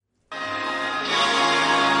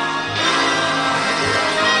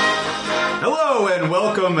Hello and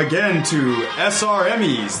welcome again to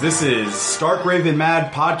SRMEs. This is Stark Raven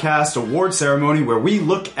Mad Podcast Award Ceremony where we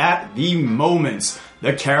look at the moments,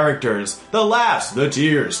 the characters, the laughs, the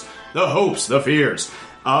tears, the hopes, the fears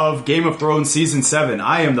of Game of Thrones Season 7.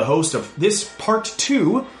 I am the host of this Part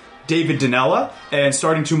 2, David Dinella, and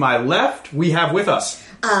starting to my left, we have with us...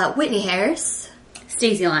 Whitney Harris.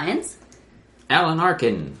 Stacey Lyons. Alan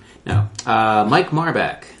Arkin. No. Mike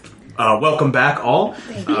Marbeck. Welcome back, all.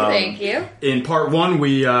 Thank you. In part 1,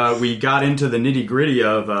 we got into the nitty-gritty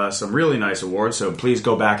of some really nice awards, so please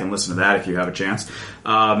go back and listen to that if you have a chance.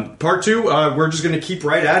 Part 2, we're just going to keep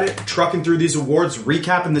right at it, trucking through these awards,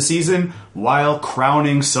 recapping the season, while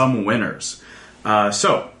crowning some winners.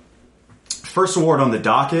 So, first award on the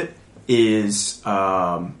docket is...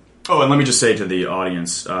 and let me just say to the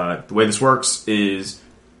audience, the way this works is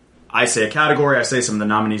I say a category, I say some of the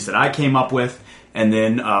nominees that I came up with, and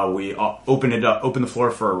then we open the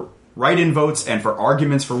floor for write-in votes and for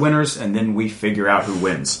arguments for winners, and then we figure out who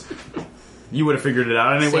wins. You would have figured it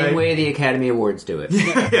out anyway. Same way the Academy Awards do it.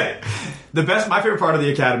 Yeah. My favorite part of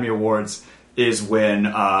the Academy Awards is when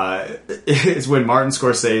Martin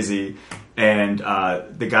Scorsese and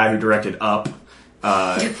the guy who directed Up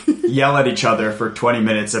yell at each other for 20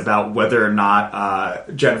 minutes about whether or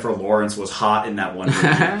not Jennifer Lawrence was hot in that one movie.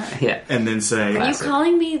 Yeah. And then say... Are you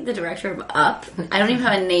calling me the director of Up? I don't even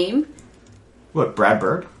have a name. What, Brad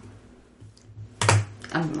Bird?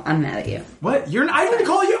 I'm mad at you. What? I didn't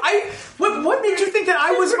call you... What made you think that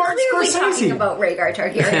I was Martin We're Scorsese? talking about Rhaegar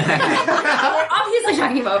Targaryen. We're obviously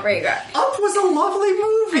talking about Rhaegar. Up was a lovely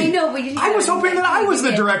movie. I know, but I was hoping that I was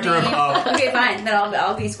the director of Up. Okay, fine. Then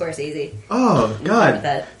I'll be Scorsese. Oh, with God.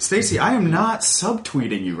 that. Stacey, I am not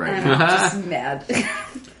subtweeting you right I'm now. just mad.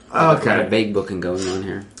 Got a Okay. vague booking going on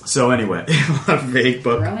here. So anyway, a vague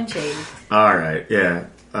book. Roman shade. All right, yeah.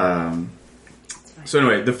 So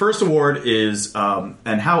anyway, the first award is,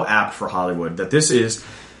 and how apt for Hollywood, that this is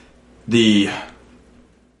the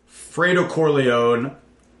Fredo Corleone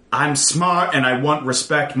I'm Smart and I Want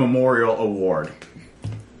Respect Memorial Award.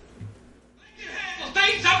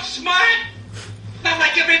 Things I'm smart, not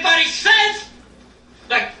like everybody says.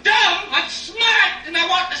 Like dumb, I'm smart and I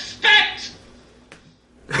want respect.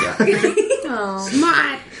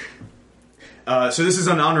 Smart. So this is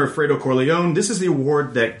in honor of Fredo Corleone. This is the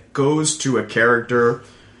award that goes to a character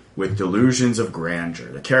with delusions of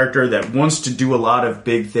grandeur. The character that wants to do a lot of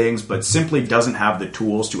big things, but simply doesn't have the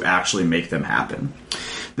tools to actually make them happen.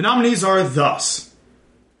 The nominees are thus: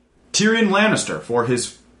 Tyrion Lannister for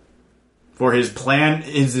his plan,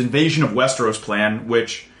 his invasion of Westeros plan,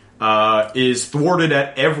 which is thwarted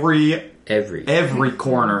at every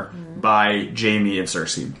corner by Jaime and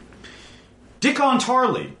Cersei. Dickon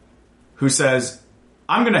Tarly, who says,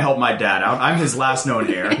 I'm going to help my dad out. I'm his last known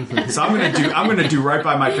heir. So I'm going to do right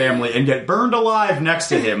by my family and get burned alive next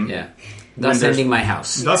to him. Yeah. Thus ending my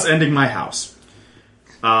house. Thus ending my house.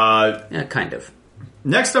 Yeah, kind of.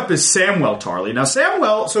 Next up is Samwell Tarly. Now,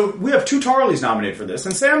 Samwell, so we have 2 Tarlys nominated for this,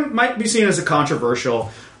 and Sam might be seen as a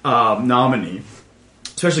controversial nominee,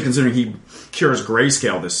 especially considering he cures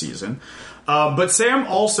grayscale this season. But Sam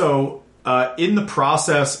also, in the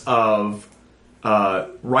process of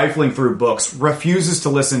rifling through books, refuses to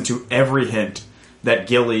listen to every hint that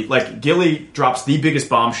Gilly drops the biggest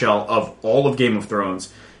bombshell of all of Game of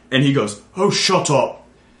Thrones, and he goes, "Oh, shut up,"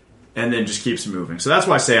 and then just keeps moving. So that's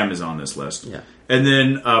why Sam is on this list. Yeah. And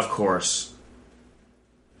then, of course,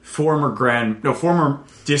 former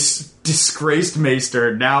disgraced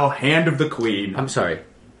Maester, now Hand of the Queen. I'm sorry.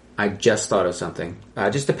 I just thought of something.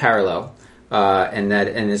 Just a parallel. And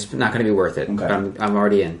it's not going to be worth it. Okay. But I'm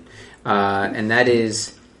already in. And that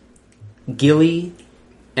is Gilly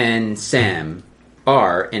and Sam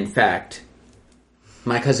are, in fact,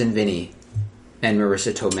 my cousin Vinny and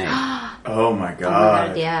Marissa Tomei. Oh my Oh god. my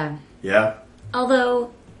god, yeah. Yeah.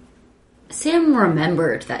 Although, Sam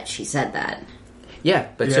remembered that she said that. Yeah,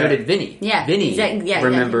 but so Yeah. did Vinny. Yeah, Vinny yeah,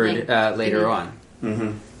 remembered definitely. later Vinny. on.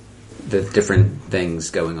 Mm-hmm. The different things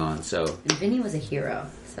going on. So, And Vinny was a hero,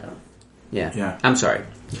 so... yeah. Yeah. I'm sorry.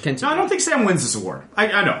 No, I don't think Sam wins this award.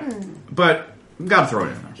 I know. But gotta throw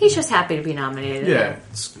it in there. He's just happy to be nominated. Yeah.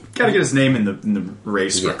 Gotta get his name in the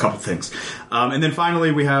race for Yeah. a couple things. And then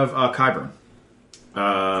finally we have Qyburn.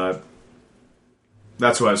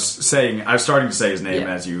 That's what I was saying. I was starting to say his name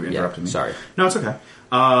as you interrupted me. Sorry. No, it's okay.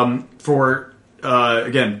 For,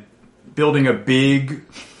 again, building a big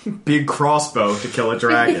crossbow to kill a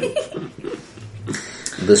dragon.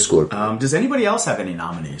 The Scorpion. Does anybody else have any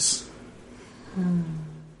nominees?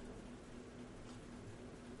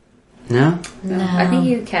 No? No. I think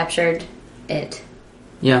you captured it.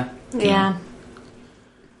 Yeah. Yeah.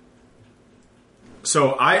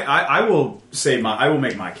 So I will say I will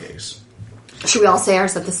make my case. Should we all say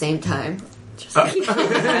ours at the same time? Do you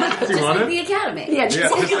want it? The Academy. Yeah, just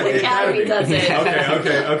like the Academy does it.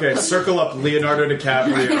 Okay. Circle up Leonardo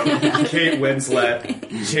DiCaprio, Kate Winslet,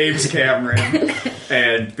 James Cameron,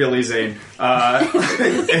 and Billy Zane. And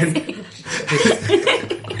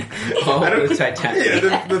Oh, the Titanic.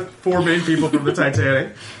 yeah, the four main people from the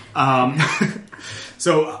Titanic.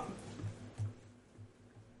 So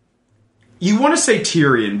you want to say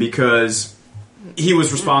Tyrion because he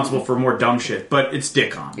was responsible for more dumb shit, but it's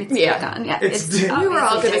Dickon. It's Yeah. Dickon, yeah. It's It's Dick- We were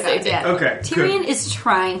all obviously gonna say Dickon, Dick. Okay, Tyrion good. is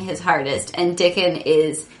trying his hardest, and Dickon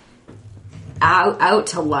is out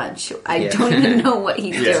to lunch. I Yeah. don't even know what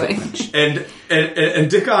he's Yeah. doing. And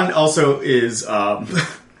Dickon also is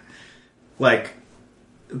like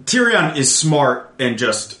Tyrion is smart and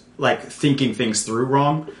just like thinking things through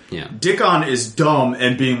wrong. Yeah. Dickon is dumb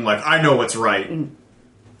and being like, I know what's right.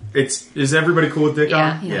 Is everybody cool with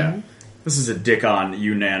Dickon? Yeah. This is a Dickon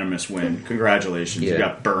unanimous win. Congratulations, you Yeah.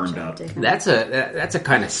 got burned up. Dickon. That's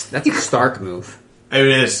a Stark move. It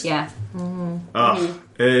is. Yeah. Ugh,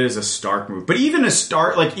 it is a Stark move. But even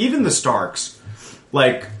even the Starks,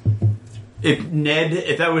 like if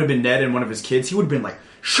that would have been Ned and one of his kids, he would have been like,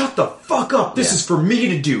 "Shut the fuck up! This Yeah. is for me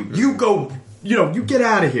to do. You go. You get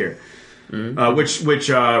out of here." Which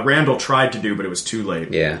Randall tried to do, but it was too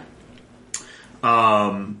late. Yeah.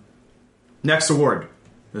 Next award.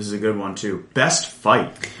 This is a good one too. Best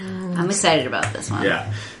fight. I'm excited about this one.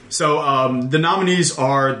 Yeah. So the nominees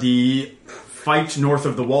are the fight north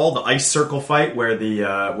of the wall, the ice circle fight, where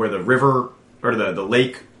the river or the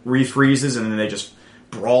lake refreezes and then they just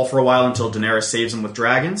brawl for a while until Daenerys saves them with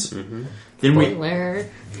dragons. Then we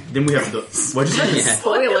have the what'd you say?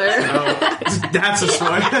 Spoiler. That's a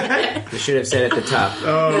spoiler. You should have said at the top.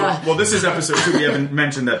 Well, this is episode 2. We haven't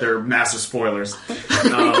mentioned that they're massive spoilers.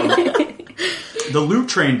 The loot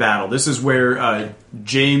train battle. This is where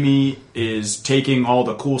Jaime is taking all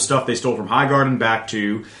the cool stuff they stole from Highgarden back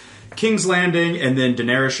to King's Landing, and then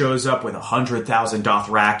Daenerys shows up with 100,000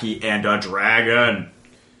 Dothraki and a dragon.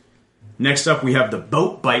 Next up, we have the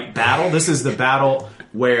boat bite battle. This is the battle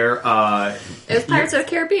where It was Pirates of the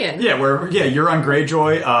Caribbean. where Euron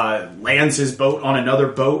Greyjoy lands his boat on another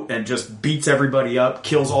boat and just beats everybody up,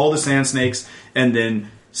 kills all the sand snakes, and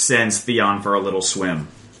then sends Theon for a little swim.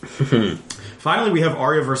 Finally, we have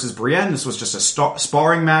Arya versus Brienne. This was just a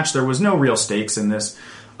sparring match. There was no real stakes in this,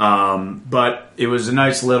 but it was a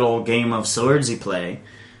nice little game of swordsy play.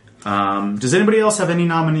 Does anybody else have any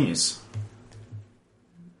nominees?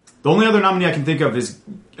 The only other nominee I can think of is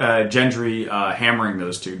Gendry hammering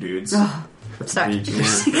those two dudes. Sorry.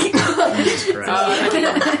 Jesus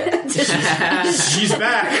Christ. She's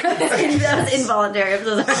back. That was involuntary. I'm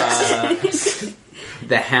so sorry.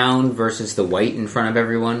 The Hound versus the White in front of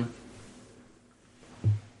everyone.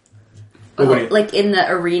 Like in the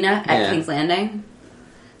arena at Yeah. King's Landing.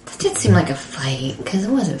 That did seem like a fight because it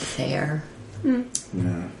wasn't fair. Yeah.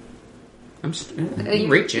 I'm just You're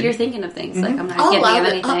reaching. thinking of things. Like, I'm not I'll getting allow of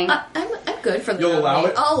it. anything. I'm good for the You'll allow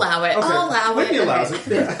nominee. it? I'll allow it. Okay. I'll allow Whitney it. allows it.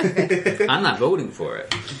 Yeah. I'm not voting for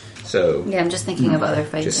it. So Yeah, I'm just thinking of other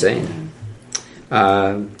fights. just saying.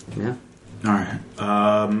 Yeah. All right.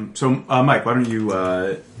 So, Mike, why don't you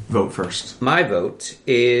vote first? My vote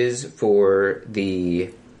is for the.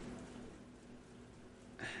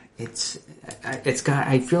 It's got.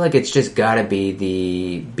 I feel like it's just got to be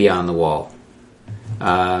the Beyond the Wall.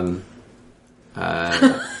 No?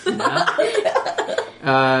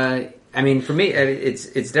 I mean, for me,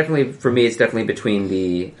 it's definitely between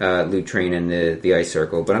the loot train and the ice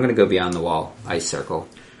circle. But I'm going to go Beyond the Wall, ice circle.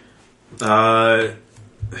 This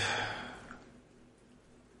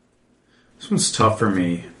one's tough for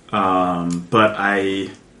me, but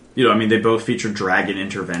they both feature dragon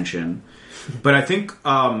intervention. But I think,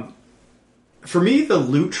 for me, the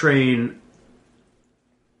loot train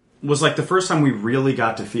was like the first time we really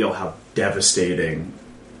got to feel how devastating,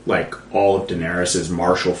 like, all of Daenerys'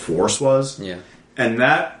 martial force was. Yeah. And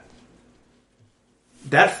that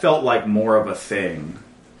felt like more of a thing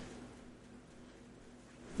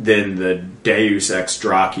than the Deus Ex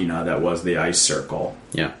Drachina that was the ice circle.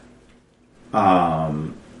 Yeah.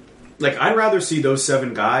 Like, I'd rather see those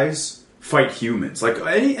 7 guys fight humans. Like,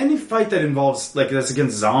 any fight that involves, like, that's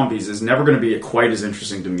against zombies is never going to be quite as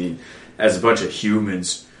interesting to me as a bunch of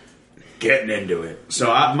humans getting into it. So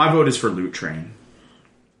my vote is for Loot Train.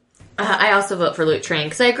 I also vote for Loot Train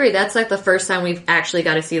because I agree. That's like the first time we've actually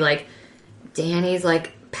got to see like Dany's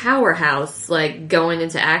like powerhouse like going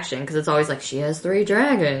into action because it's always like she has 3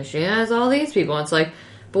 dragons, she has all these people. And it's like,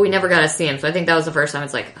 but we never got to see him. So I think that was the first time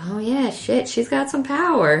it's like, oh yeah, shit, she's got some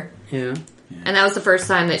power. Yeah. And that was the first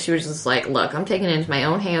time that she was just like, look, I'm taking it into my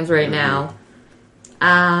own hands right now.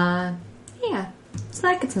 Yeah. So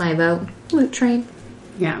that gets my vote. Loot Train.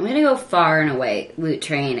 Yeah, I'm gonna go far and away Loot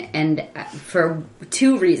Train, and for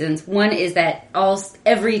 2 reasons. One is that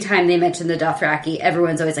every time they mention the Dothraki,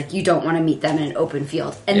 everyone's always like, you don't want to meet them in an open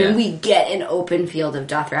field. And then we get an open field of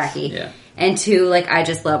Dothraki. Yeah. And 2, like, I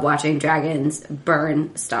just love watching dragons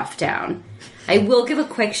burn stuff down. I will give a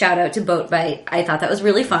quick shout out to Boat Bite. I thought that was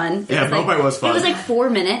really fun. Yeah, Boat Bite was fun. It was like 4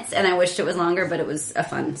 minutes, and I wished it was longer, but it was a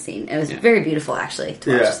fun scene. It was very beautiful, actually,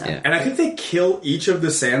 to watch this. And I think they kill each of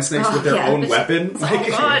the sand snakes with their own weapon. Like,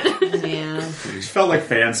 Yeah. it felt like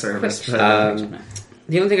fan service. The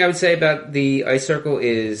only thing I would say about the Ice Circle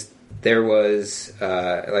is there was,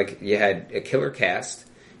 you had a killer cast,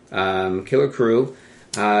 killer crew.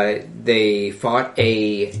 They fought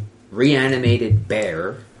a reanimated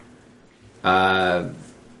bear.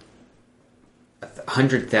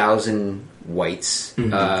 100,000 whites.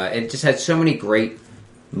 It just had so many great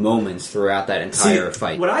moments throughout that entire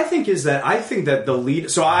fight. What I think is that the lead.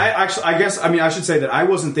 So I should say that I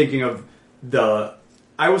wasn't thinking of the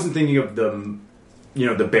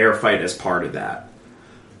the bear fight as part of that.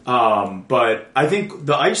 But I think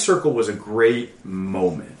the Ice Circle was a great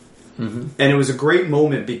moment. And it was a great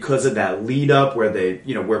moment because of that lead up where they,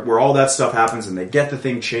 where all that stuff happens and they get the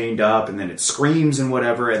thing chained up and then it screams and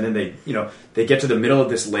whatever. And then they get to the middle of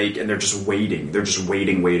this lake and they're just waiting. They're just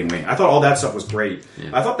waiting. I thought all that stuff was great. Yeah.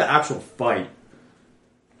 I thought the actual fight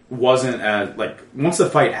wasn't as, once the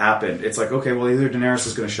fight happened, it's like, okay, well, either Daenerys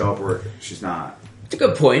is going to show up or she's not. It's a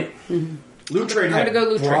good point. Loot Train had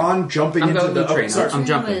go Bronn jumping into the... Train. I'm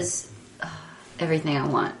jumping. Was everything I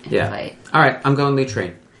want in a fight. All right, I'm going Loot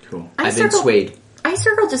Train. Cool. I've been swayed. Ice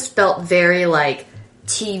Circle just felt very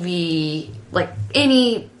TV,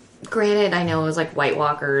 granted I know it was White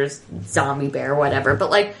Walkers, Zombie Bear, whatever,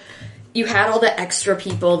 but you had all the extra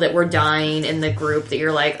people that were dying in the group that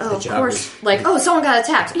you're like, oh, of course, someone got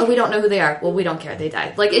attacked. Oh, we don't know who they are. Well, we don't care. They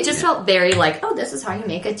died. It just felt very oh, this is how you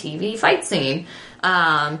make a TV fight scene.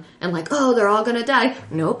 And oh, they're all gonna die.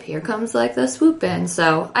 Nope, here comes the swoop in.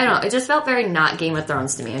 So, I don't know. It just felt very not Game of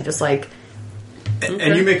Thrones to me. I'm just And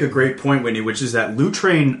you make a great point, Whitney, which is that Loot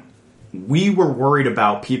Train, we were worried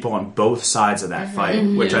about people on both sides of that fight,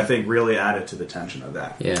 which I think really added to the tension of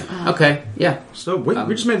that. Yeah. Okay. Yeah. So we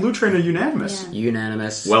just made Loot Train a unanimous. Yeah.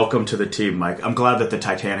 Unanimous. Welcome to the team, Mike. I'm glad that the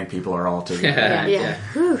Titanic people are all together.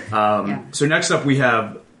 Yeah. So next up we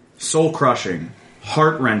have soul-crushing,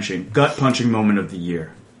 heart-wrenching, gut-punching moment of the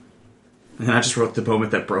year. And I just wrote the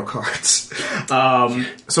moment that broke hearts.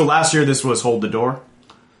 So last year this was Hold the Door.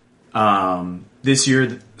 This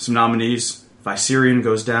year, some nominees. Viserion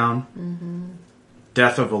goes down.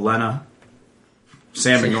 Death of Olenna.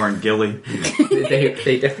 Sam ignoring Gilly.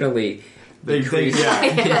 they definitely...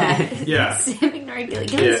 Yeah. Sam ignoring Gilly.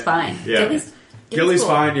 Gilly's fine. Yeah. Gilly's cool.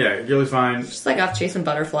 fine. Yeah, Gilly's fine. Just off chasing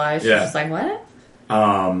butterflies. Yeah. Just what?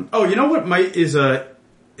 Oh, you know what might is a...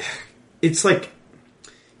 It's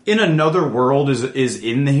In Another World is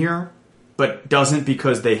in here, but doesn't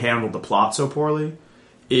because they handled the plot so poorly.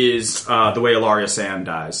 Is the way Ilaria Sand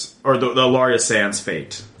dies. Or the Ilaria Sand's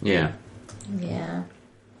fate. Yeah. Yeah.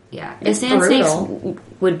 Yeah. The Sand Snakes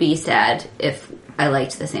would be sad if I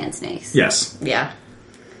liked the Sand Snakes. Yes. Yeah.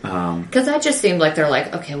 Because that just seemed like they're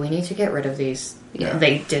okay, we need to get rid of these. Yeah.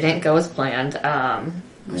 They didn't go as planned. No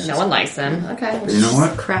one likes them. Okay. You know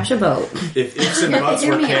what? Crash a boat. If ifs and buts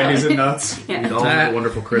were candies and nuts, Yeah. we'd all have a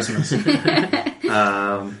wonderful Christmas.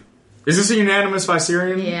 Is this a unanimous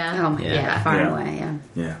Viserion? Yeah. Oh my god, far away, yeah.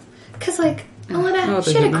 Yeah. Because, Olenna,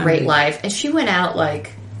 she had a great life, and she went out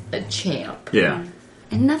like a champ. Yeah.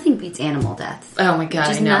 And nothing beats animal death. Oh my god,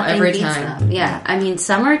 Just I know, nothing every beats time. them. Yeah, I mean,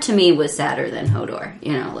 Summer to me was sadder than Hodor.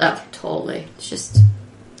 Oh, totally. It's just...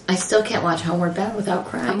 I still can't watch Homeward Bound without Oh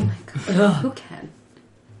crying. my god. Who can?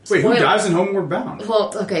 Wait, Spoiler. who dies in Homeward Bound?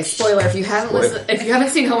 Well, okay, spoiler, if you haven't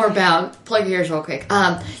seen Homeward Bound, plug your ears real quick.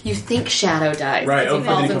 You think Shadow dies. Right, He okay, falls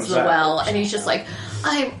then he into comes the back. well, and he's just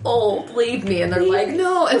I'm old, leave me. And they're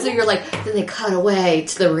no. And so you're then they cut away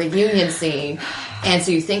to the reunion scene. And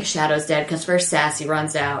so you think Shadow's dead because first Sassy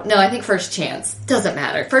runs out. No, I think first Chance. Doesn't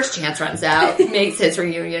matter. First Chance runs out, makes his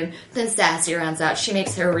reunion. Then Sassy runs out, she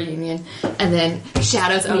makes her reunion. And then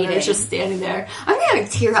Shadow's owner is just standing there. I'm going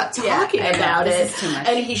to tear up talking about it. This is too much.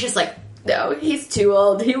 And he's just no, he's too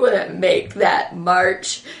old. He wouldn't make that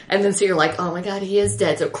march. And then so you're oh my god, he is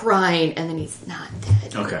dead. So crying, and then he's not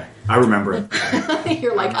dead. Okay. I remember it.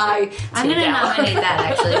 You're I'm going to nominate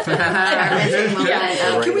that actually for the heart-wrenching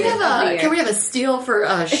moment. Can we have a steal for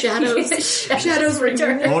Shadow's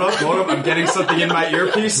return? Hold up. I'm getting something in my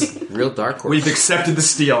earpiece. Real dark horse. We've accepted the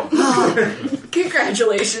steal.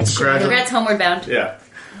 Congratulations. Congrats, Homeward Bound. Yeah.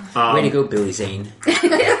 Way to go, Billy Zane.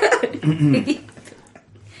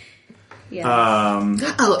 Yeah.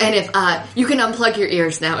 Oh, and if you can unplug your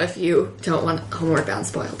ears now if you don't want Homeward Bound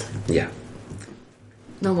spoiled. Yeah.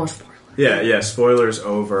 No more spoilers. Yeah, spoilers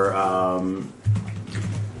over.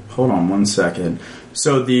 Hold on one second.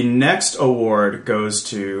 So the next award goes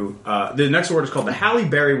to... the next award is called the Halle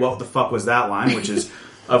Berry What the Fuck Was That line, which is,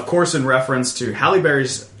 of course, in reference to Halle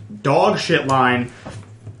Berry's dog shit line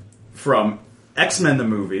from X-Men the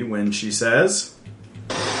movie when she says...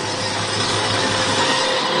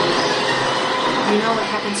 You know what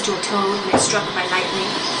happens to a toad when it's struck by lightning?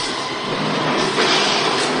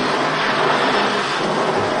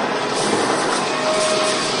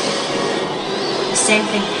 The same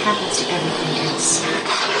thing happens to everything else.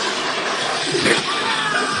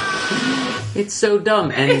 It's so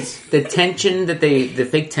dumb, and the tension that the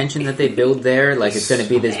fake tension that they build there, like it's going to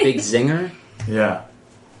be this big zinger. Yeah.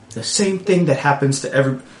 The same thing that happens to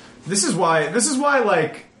every... This is why,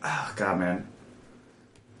 like... Oh, God, man.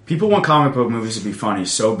 People want comic book movies to be funny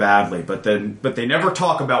so badly, but they never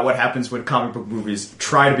talk about what happens when comic book movies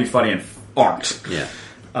try to be funny and aren't. Yeah.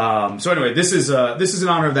 So anyway, this is in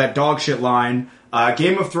honor of that dog shit line.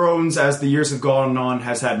 Game of Thrones, as the years have gone on,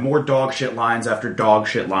 has had more dog shit lines after dog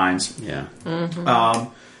shit lines. Yeah.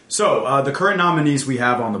 So the current nominees we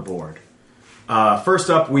have on the board. First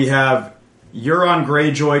up, we have Euron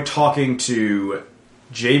Greyjoy talking to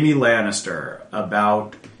Jaime Lannister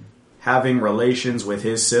about having relations with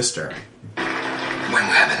his sister. When we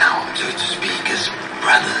have an hour to speak as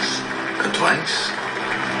brothers, advice,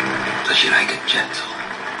 does she like it gentle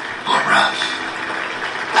or rough?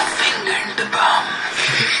 A finger in the bum.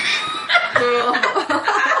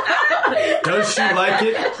 Does she like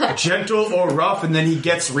it gentle or rough? And then he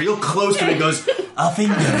gets real close to it and goes, a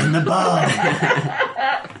finger in the bum.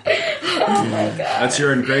 Oh my god. That's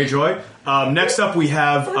Euron Greyjoy. Next up we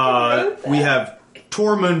have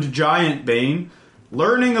Tormund Giantbane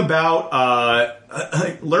learning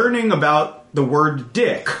about the word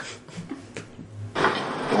dick.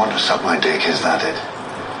 You want to suck my dick, is that it?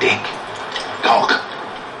 Dick. Cock.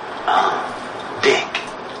 Dick.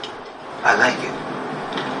 I like it.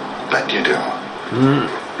 Bet you do.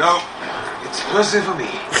 No, it's pussy for me.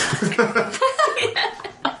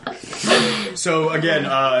 So again,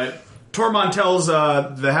 Tormund tells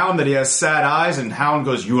the Hound that he has sad eyes, and Hound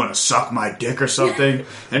goes, "You want to suck my dick or something?"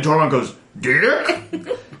 And Tormund goes,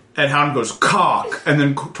 "Dick?" And Hound goes, "Cock." And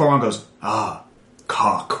then Tormund goes,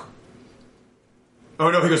 "Cock." Oh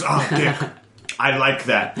no, he goes, "Dick." I like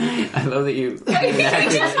that. I love that you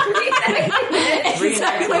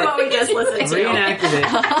Exactly what we just listened to. reenacted it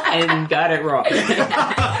and got it wrong.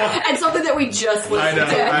 And something that we just listened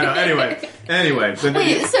to. I know. Anyway.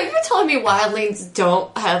 Wait, so you're telling me wildlings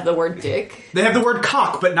don't have the word dick? They have the word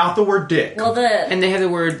cock, but not the word dick. Well, And they have the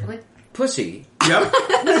word pussy, Yep.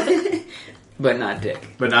 but not dick.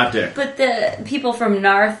 But not dick. But the people from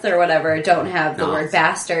Narth or whatever don't have the Narth. word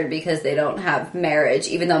bastard because they don't have marriage,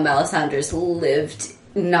 even though Melisandre's lived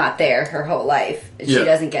not there her whole life. She Yeah.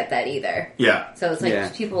 doesn't get that either. Yeah. So it's like Yeah.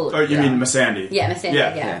 people... Oh, you mean Missandei? Yeah, Missandei,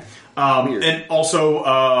 yeah. Weird. And also,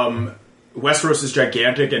 Westeros is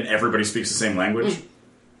gigantic and everybody speaks the same language.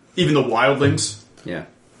 Even the wildlings. Yeah.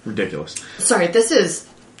 Ridiculous. Sorry, this is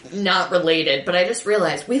not related, but I just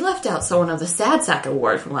realized we left out someone of the Sad Sack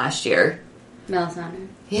Award from last year. Melisandre.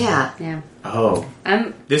 Yeah. Yeah. Oh.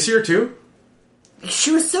 This year too?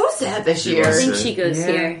 She was so sad this year. I was. think she goes Yeah.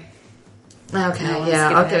 here. Okay, No, yeah,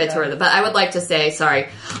 skip I'll give ahead, it to her. though. But I would like to say, sorry,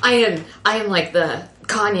 I am like the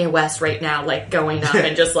Kanye West right now, like going up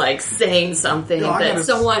and just like saying something No, I that gotta-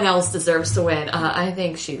 someone else deserves to win. I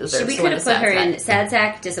think she deserves So we to could win. have put her in Sad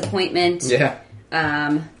Sack, Disappointment. Yeah.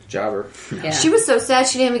 Um, Jobber. yeah. She was so sad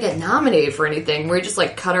she didn't even get nominated for anything. We just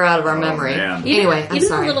like cut her out of our memory. man. Anyway, I'm even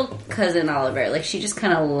sorry. the little cousin Oliver, like she just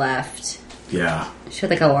kind of left. Yeah. She had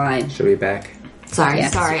like a line. She'll be back. Sorry, Yeah.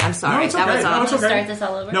 I'm sorry. No, it's That okay. was No, awful. it's okay. Start this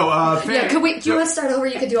all over. No, Yeah, could we? Do you want to start over?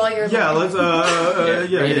 You could do all your. Yeah, let's,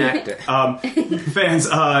 Reenact it. Fans,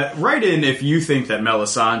 write in if you think that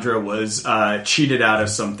Melisandre was cheated out of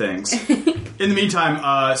some things. In the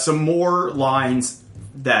meantime, some more lines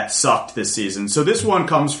that sucked this season. So this one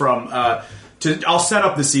comes from, I'll set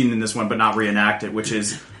up the scene in this one, but not reenact it, which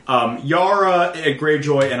is Yara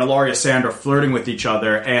Greyjoy and Ellaria Sand are flirting with each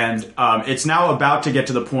other, and it's now about to get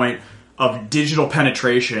to the point of digital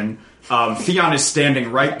penetration. Theon is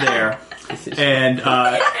standing right there, and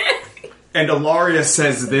Ellaria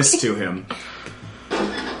says this to him.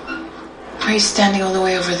 Why are you standing all the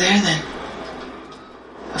way over there, then?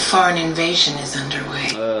 A foreign invasion is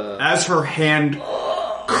underway. As her hand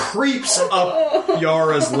creeps up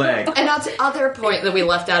Yara's leg. And that's the other point that we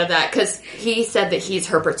left out of that, because he said that he's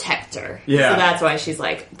her protector. Yeah. So that's why she's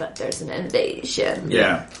like, but there's an invasion.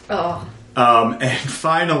 Yeah. Oh. And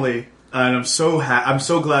finally, and I'm so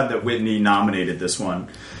glad that Whitney nominated this one.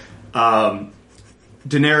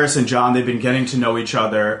 Daenerys and Jon, they've been getting to know each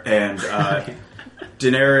other, and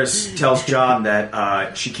Daenerys tells Jon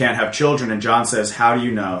that she can't have children, and Jon says, "How do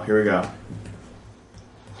you know?" Here we go.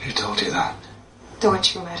 Who told you that? The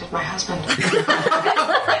witch who murdered my husband. She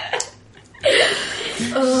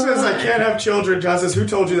says, "I can't have children." Jon says, "Who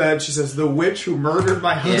told you that?" And she says, "The witch who murdered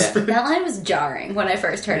my husband." That line was jarring when I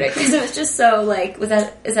first heard it, because it was just so, like, is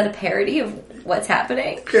that a parody of what's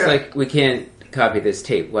happening? It's like, we can't copy this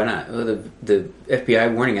tape. Why not? Oh, the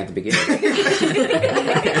FBI warning at the beginning.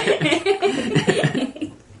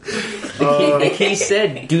 The case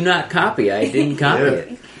said, "Do not copy." I didn't copy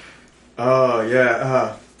it. Oh,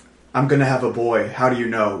 yeah. I'm gonna have a boy. How do you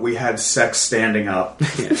know? We had sex standing up.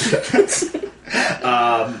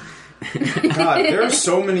 God, there are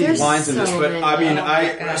so many lines in this, but I mean,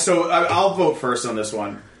 I'll vote first on this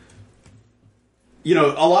one. You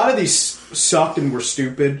know, a lot of these sucked and were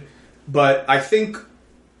stupid, but I think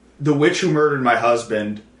The Witch Who Murdered My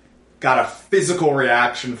Husband got a physical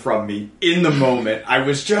reaction from me in the moment. I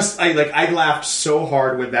laughed so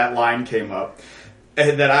hard when that line came up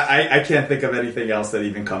that I can't think of anything else that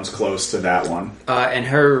even comes close to that one. And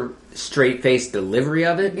her straight-faced delivery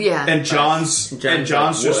of it. Yeah. And John's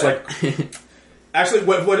just like, actually,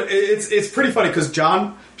 it's pretty funny because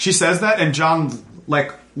she says that, and Jon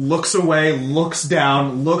like looks away, looks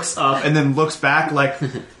down, looks up, and then looks back like,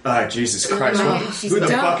 Jesus Christ, who the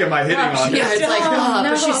fuck am I hitting on? Yeah, it's like,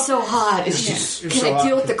 but she's so hot. Can I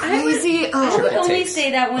deal with the crazy? I would only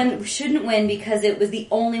say that one shouldn't win because it was the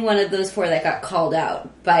only one of those four that got called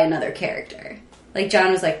out by another character. Like,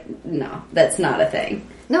 Jon was like, no, that's not a thing.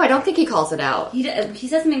 No, I don't think he calls it out. He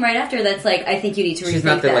says something right after that's like, I think you need to rethink she's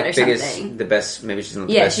not the that like or biggest, something. the best. Maybe she's not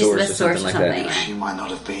the Yeah, best she's the source best or something source like or that. something. She might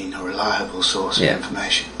not have been a reliable source of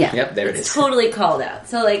information. Yeah. Yep, there it It's is. totally called out.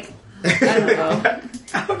 So, like, I don't know.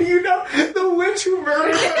 How do you know the witch who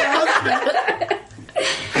murdered my husband?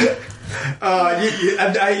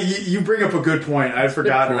 You bring up a good point. I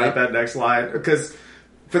forgot about that next line because,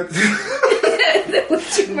 but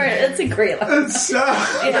That's a great line. It's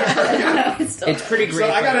pretty great.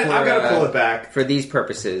 So I gotta pull it back for these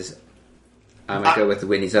purposes. I'm gonna go with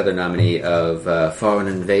Whitney's other nominee of Foreign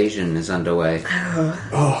Invasion is underway.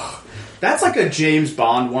 Oh, that's like a James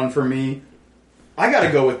Bond one for me. I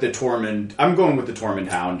gotta go with the Tormund. I'm going with the Tormund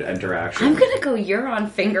Hound interaction. I'm gonna go Euron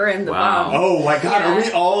finger in the bum. Oh my god, Yeah. are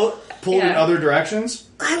we all pulled in other directions?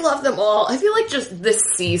 I love them all. I feel like just this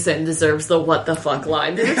season deserves the what the fuck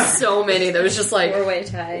line. There's so many that was just like, four-way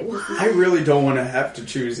tie. I really don't want to have to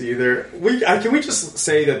choose either. Can we just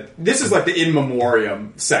say that this is like the in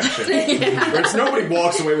memoriam section, where it's nobody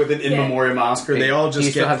walks away with an in memoriam Oscar. They all just Do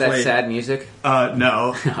you still get have that played. sad music?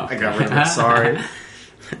 No, I got rid of it. Sorry.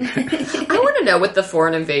 I want to know with the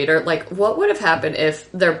foreign invader, like, what would have happened if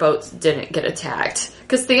their boats didn't get attacked?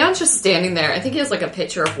 Because Theon's just standing there. I think he has like a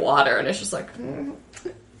pitcher of water, and it's just like,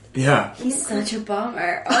 Yeah. He's such a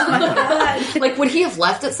bummer. Oh my god! like, would he have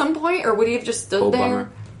left at some point, or would he have just stood there?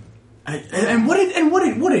 Bummer. And what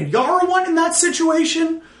did Yara want in that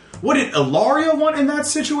situation? What did Ilaria want in that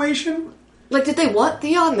situation? Like, did they want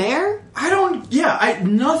Theon there?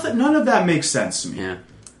 None of that makes sense to me. Yeah.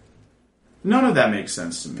 None of that makes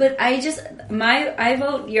sense to me. But I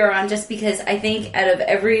vote Euron just because I think out of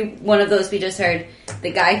every one of those we just heard, the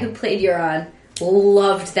guy who played Euron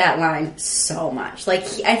loved that line so much. Like,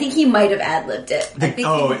 I think he might have ad-libbed it. I think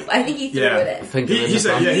he threw it in. He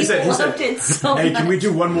said, He loved it so "Hey, much. can we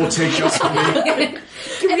do one more take just for me?"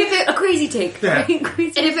 A crazy take. Yeah.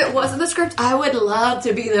 Crazy. And if it wasn't the script, I would love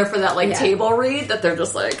to be there for that, like, table read that they're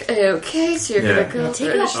just like, okay, so you're gonna go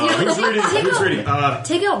Take through out- Who's reading?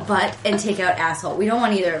 Take out butt and take out asshole. We don't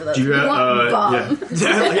want either of those. Do you we have, want bum.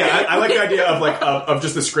 I like the idea of of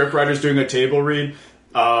just the script writers doing a table read.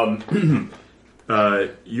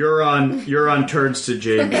 Euron turns to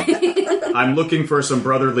Jamie. I'm looking for some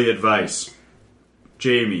brotherly advice.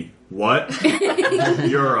 Jamie, what?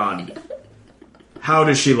 Euron. How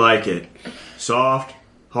does she like it? Soft,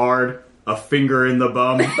 hard, a finger in the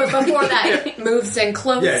bum. But before that, moves in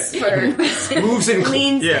close Moves in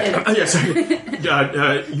leans in. Sorry.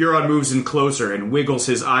 Euron moves in closer and wiggles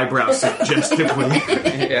his eyebrows suggestively.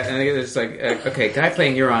 Yeah, and it's like, okay, guy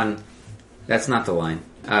playing Euron, that's not the line.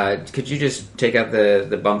 Could you just take out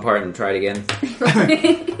the bum part and try it again?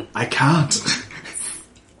 I can't.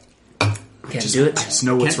 Can't do it. Just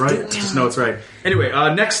know what's right. Just know what's right. Anyway,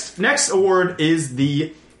 next award is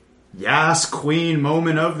the Yas Queen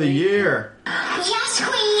moment of the year. Yes,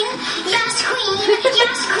 queen! Yes, queen!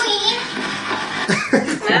 Yes, queen!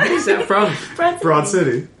 Where's that from? Broad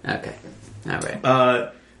City. Okay. All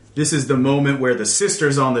right. This is the moment where the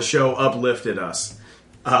sisters on the show uplifted us.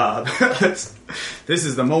 This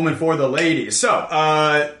is the moment for the ladies.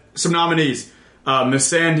 So, some nominees. Miss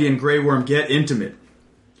Sandy and Grey Worm get intimate.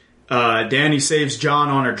 Danny saves John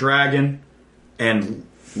on a dragon. And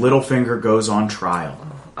Littlefinger goes on trial.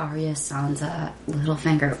 Arya, Sansa,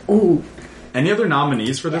 Littlefinger. Ooh. Any other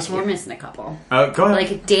nominees for this You're one? missing a couple. Go ahead.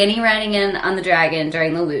 Like Danny riding in on the dragon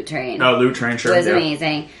during the loot train. Oh, Loot Train, sure. was yeah.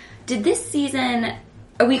 amazing. Did this season...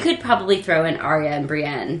 We could probably throw in Arya and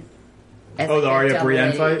Brienne. As Oh, the like a Arya double Brienne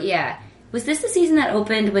lady. fight? Yeah. Was this the season that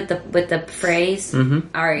opened with the phrase?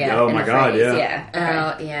 Mm-hmm. Arya. Oh and my a God, phrase. yeah.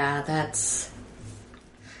 Yeah. Oh, yeah, that's...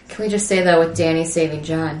 Can we just say that with Danny saving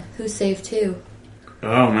John? Who saved who,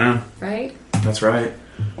 Oh, man. right? That's right.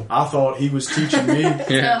 I thought he was teaching me. Oh,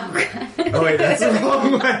 God. Oh, wait, that's the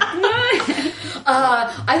wrong way.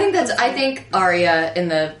 I think Arya in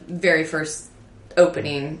the very first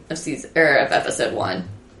opening of of episode 1,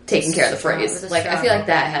 taking care of the phrase. Like, I feel like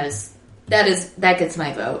that gets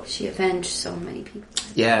my vote. She avenged so many people.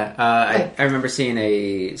 Yeah, I remember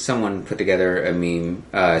seeing someone put together a meme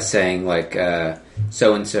saying like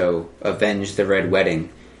so and so avenged the Red Wedding,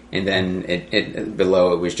 and then it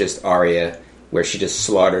below it was just Arya, where she just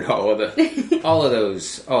slaughtered all of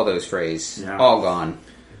those phrases, Yeah. all gone.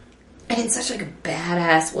 And in such like a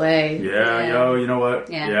badass way. Yeah, yo, you know what?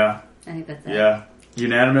 Yeah. I think that's it. Yeah.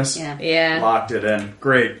 Unanimous? Yeah. Yeah. Locked it in.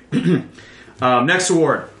 Great. Next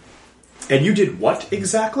award. And you did what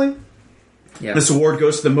exactly? Yeah. This award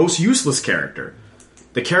goes to the most useless character.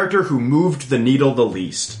 The character who moved the needle the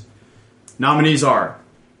least. Nominees are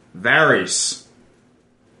Varys,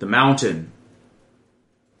 The Mountain,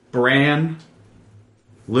 Bran,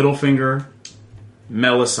 Littlefinger,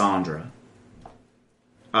 Melisandre.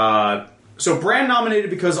 So Bran nominated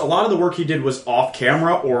because a lot of the work he did was off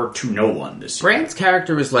camera or to no one this year. Bran's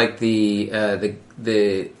character was like the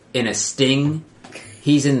in a Sting.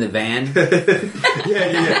 He's in the van.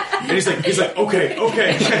 Yeah. And he's like,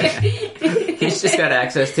 okay. He's just got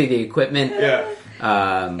access to the equipment. Yeah.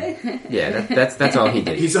 That's all he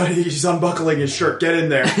did. He's unbuckling his shirt. Get in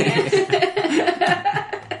there.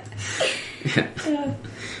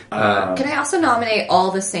 Can I also nominate all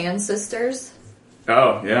the Sand Sisters?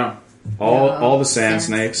 Oh, yeah. All the sand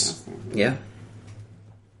snakes. Yeah.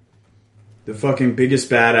 The fucking biggest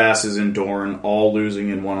badasses in Dorne, all losing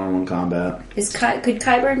in one-on-one combat. Could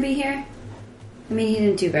Qyburn be here? I mean, he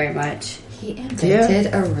didn't do very much. He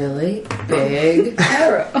invented a really big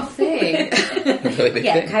Arrow thing.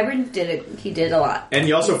 Yeah, Qyburn did a lot. And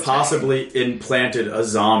he also possibly implanted a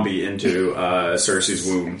zombie into Cersei's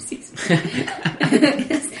womb.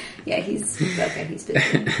 Yeah, he's busy.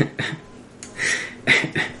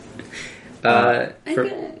 I'm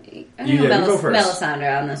gonna go first.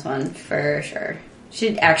 Melisandre on this one for sure.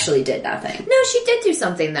 She actually did nothing. No, she did do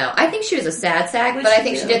something though. I think she was a sad sack, What'd but I she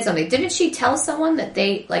think do? she did something. Didn't she tell someone that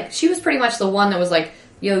they she was pretty much the one that was like,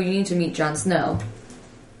 "Yo, you need to meet Jon Snow."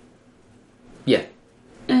 Yeah.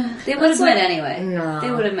 They would have met anyway. No. They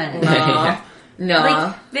would have met anyway. No.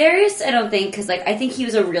 Like, Varys, I don't think, because I think he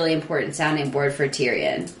was a really important sounding board for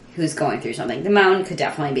Tyrion, who's going through something. The Mountain could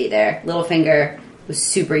definitely be there. Littlefinger was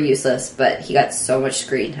super useless, but he got so much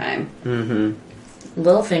screen time. Mm-hmm.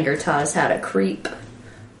 Littlefinger taught us how to creep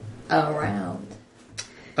around.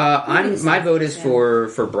 My vote is for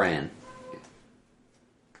Bran.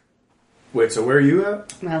 Wait, so where are you at?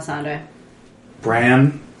 Melisandre.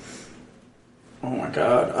 Bran? Oh my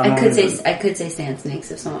god. I could say Sand Snakes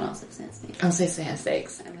if someone else said Sand Snakes. I'll say Sand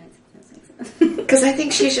Snakes. I might say Sand Snakes. Because I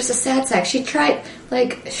think she's just a sad sack. She tried,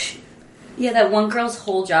 Yeah, that one girl's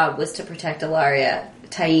whole job was to protect Ilaria,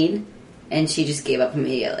 Tyene, and she just gave up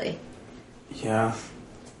immediately. Yeah.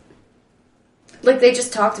 they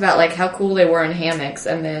just talked about, how cool they were in hammocks,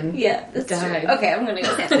 and then That's died. true. Okay, I'm gonna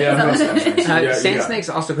go Sand Snakes. Yeah, no, Sand Snakes. Yeah, Sand yeah. Snakes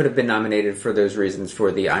also could have been nominated for those reasons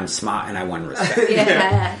for the I'm smart and I won respect.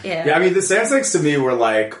 Yeah. Yeah, I mean, the Sand Snakes to me were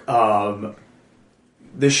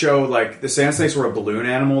this show, the Sand Snakes were a balloon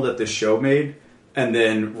animal that this show made, and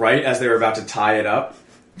then right as they were about to tie it up,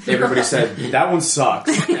 everybody said, that one sucks.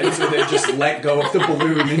 And so they just let go of the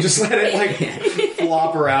balloon and just let it,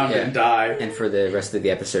 flop around and die. And for the rest of the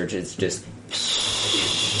episode, it's just...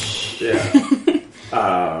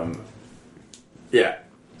 Yeah. Yeah.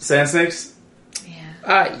 Sand Snakes?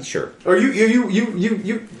 Sure. Or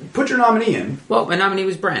you put your nominee in. Well, my nominee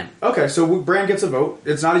was Bran. Okay, so Bran gets a vote.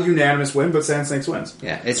 It's not a unanimous win, but Sand Snakes wins.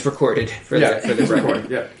 Yeah, it's recorded for Yeah, the it's record.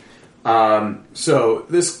 recorded. Yeah. So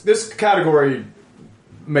this category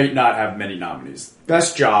might not have many nominees.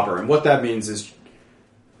 Best Jobber, and what that means is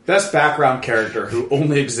best background character who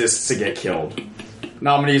only exists to get killed.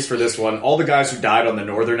 Nominees for this one, all the guys who died on the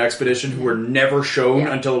Northern Expedition who were never shown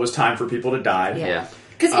until it was time for people to die. Yeah.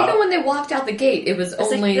 Because even when they walked out the gate, it was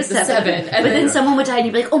only like the seven. But then someone would die and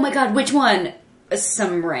you'd be like, oh my god, which one?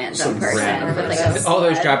 Some random person. With like a all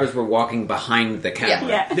those jobbers were walking behind the camera.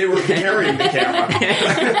 Yeah. They were carrying the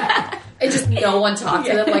camera. And just no one talked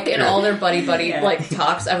to them. Like, in all their buddy like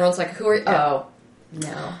talks, everyone's like, who are you? Oh,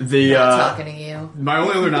 no. Not talking to you. My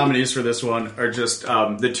only other nominees for this one are just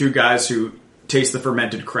the two guys who taste the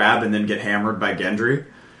fermented crab and then get hammered by Gendry.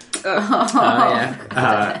 I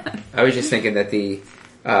was just thinking that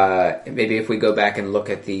maybe if we go back and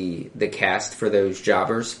look at the cast for those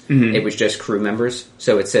jobbers, it was just crew members.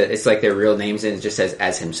 So it's like their real names and it just says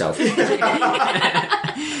as himself.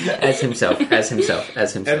 as himself.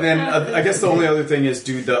 And then I guess the only other thing is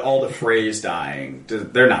all the Freys dying.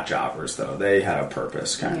 They're not jobbers though. They had a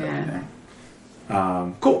purpose kind of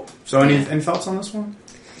thing. Cool. So any thoughts on this one?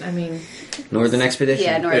 I mean, Northern Expedition.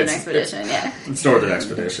 Yeah, Northern Expedition. It's Northern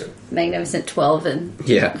Expedition. Magnificent 12 and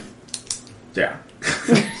yeah.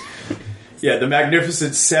 Yeah, the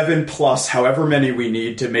Magnificent 7 plus however many we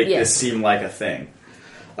need to make this seem like a thing.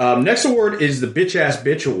 Next award is the Bitch Ass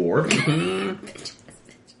Bitch Award.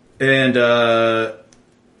 And I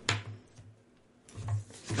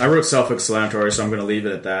wrote self-explanatory, so I'm going to leave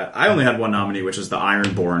it at that. I only had one nominee, which is the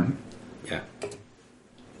Ironborn. Yeah.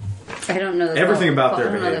 I don't know everything about their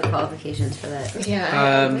behavior. I don't know the qualifications for that.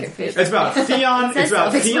 Yeah. It's about Theon. It's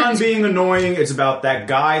about Theon being annoying. It's about that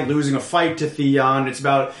guy losing a fight to Theon. It's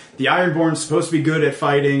about the Ironborn supposed to be good at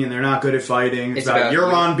fighting and they're not good at fighting. It's about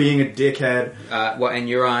Euron being a dickhead. And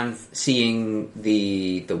Euron seeing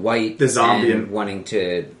the white, the zombie, and wanting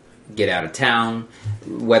to get out of town.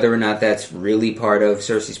 Whether or not that's really part of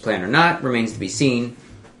Cersei's plan or not remains to be seen.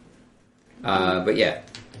 But yeah.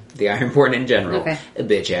 The Ironborn in general. Okay. A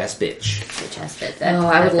bitch-ass bitch. Bitch-ass bitch.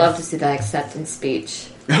 I would love to see that acceptance speech.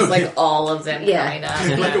 Just like all of them coming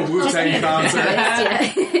up. Like a Wu-Tang concert.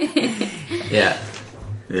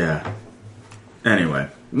 Yeah. Anyway,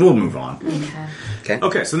 we'll move on.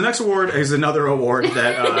 Okay, so the next award is another award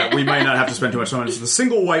that we might not have to spend too much time on. It's the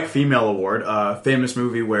Single White Female Award. Famous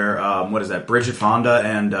movie where, what is that, Bridget Fonda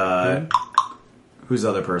and, who's the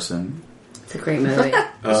other person? It's a great movie.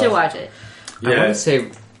 You should watch it. I want to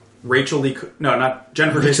say... Rachel Lee Cook. No, not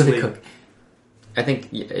Jennifer Jason Lee. Cook. I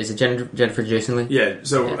think, is it Jennifer Jason Lee? Yeah,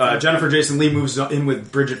 so Jennifer Jason Lee moves in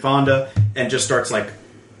with Bridget Fonda and just starts, like,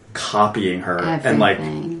 copying her. Everything.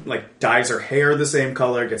 And, like, dyes her hair the same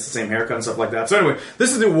color, gets the same haircut and stuff like that. So anyway,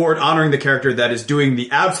 this is the award honoring the character that is doing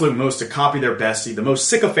the absolute most to copy their bestie, the most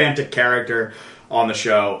sycophantic character on the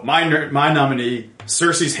show. My nominee,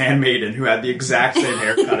 Cersei's handmaiden, who had the exact same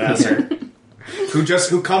haircut as her.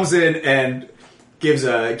 Who comes in and... gives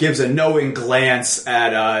a knowing glance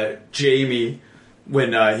at Jaime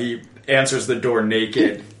when he answers the door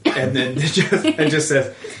naked, and then just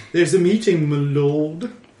says, "There's a meeting, my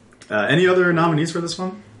lord." Any other nominees for this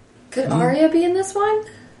one? Could Arya be in this one?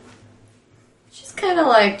 She's kind of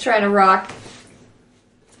like trying to rock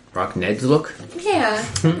Ned's look. Yeah,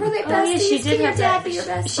 were they besties? She did have that. Be your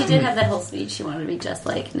best She did have that whole speech. She wanted to be just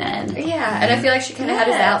like Ned. Yeah, and I feel like she kind of had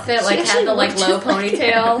his outfit, like had the like low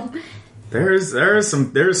ponytail. There is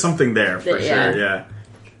something there for sure. Yeah.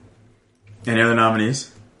 Any other nominees?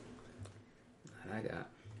 I got.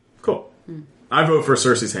 Cool. I vote for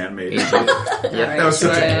Cersei's handmaid. That was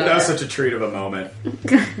such a treat of a moment.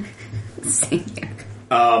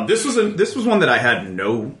 This was one that I had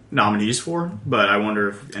no nominees for, but I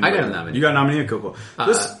wonder if I got a nominee. You got a nominee? Cool.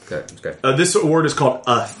 Good. This award is called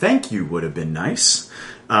 "A Thank You Would Have Been Nice."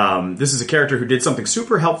 This is a character who did something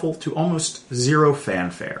super helpful to almost zero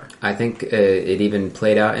fanfare. I think it even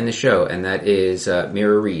played out in the show, and that is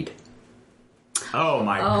Mira Reed. Oh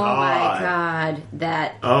my god!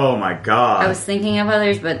 Oh my god! I was thinking of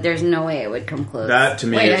others, but there's no way it would come close. That to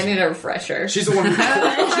me, I need a refresher. She's the one.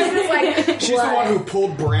 She's the one who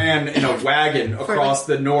pulled Bran in a wagon across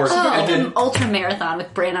the north. And then ultra marathon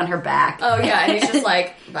with Bran on her back. Oh yeah, and he's just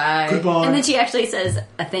like, bye. Goodbye. And then she actually says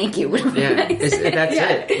a thank you. That's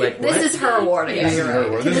it. Like, this is her award. Yeah, you're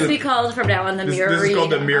right. Could this be called from now on the Mira Reed? This is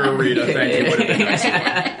called the Mira Reed. A thank you would have been nice.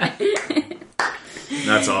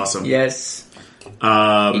 That's awesome. Yes.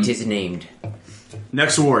 It is named.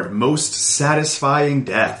 Next award, most satisfying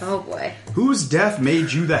death. Oh boy. Whose death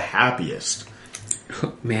made you the happiest?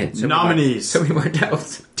 Oh, man. Nominees. So many more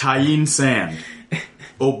doubts. Tyene Sand.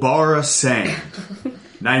 Obara Sand.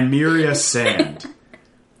 Nymeria Sand.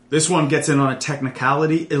 This one gets in on a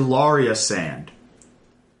technicality. Ilaria Sand.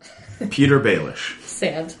 Peter Baelish.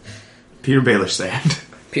 Sand. Peter Baelish Sand.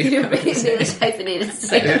 Peter Baelish hyphenated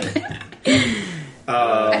Sam.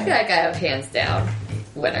 I feel like I have hands down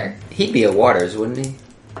winner. He'd be a Waters, wouldn't he?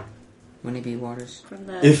 Wouldn't he be Waters? From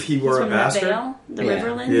the, If he were he's a from bastard? Vale, the Yeah.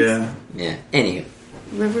 Riverlands? Yeah. Yeah. Anywho.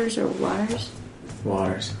 Rivers or waters?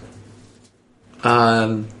 Waters.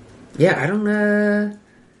 Yeah, I don't,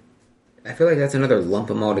 I feel like that's another lump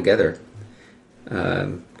them all together.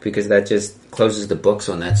 Because that just closes the books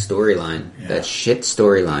on that storyline. Yeah. That shit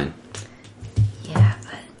storyline. Yeah,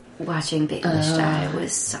 but watching Baelish die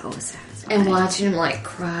was so satisfying. And watching him like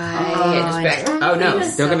cry Oh, and just be like, Oh no! He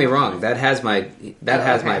was Don't get me so- wrong. That has my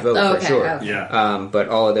okay. vote Oh, for okay, sure. okay. Yeah. But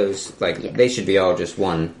all of those, like, Yeah. they should be all just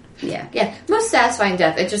one. Yeah. yeah, most satisfying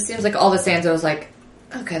death. It just seems like all the Sansa was like,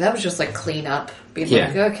 okay, that was just like clean up. Being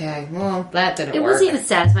like, Yeah. okay, well, that didn't It work. wasn't even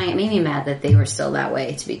satisfying. It made me mad that they were still that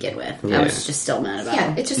way to begin with. Yeah. I was just still mad about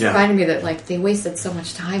Yeah, it. it just Yeah. reminded me that like they wasted so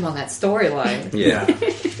much time on that storyline. Yeah.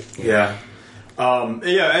 Yeah.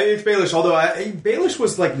 Yeah, it's Baelish, although Baelish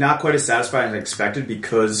was like not quite as satisfying as I expected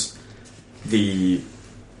because the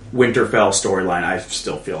Winterfell storyline I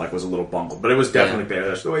still feel like was a little bungled, but it was definitely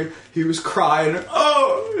Baelish. The way he was crying,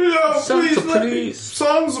 oh, yeah, Sansa, please, let me, please.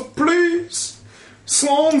 Sansa, please,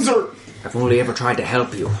 Sansa. I've only ever tried to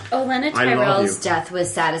help you. Olenna I love Tyrell's you. death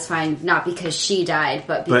was satisfying not because she died,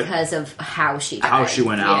 but But because of how she died. How she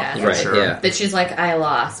went out, Yeah. for Right, sure. yeah. That she's like, I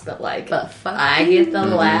lost, but like, But fuck I you. get the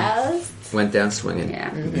last. Went down swinging.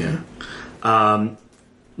 Yeah. Yeah.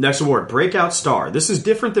 Next award, Breakout Star. This is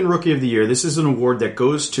different than Rookie of the Year. This is an award that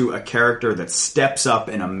goes to a character that steps up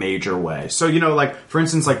in a major way. So, you know, like, for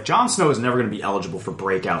instance, like, Jon Snow is never going to be eligible for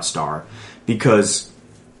Breakout Star because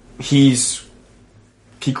he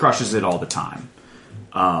crushes it all the time.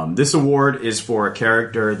 This award is for a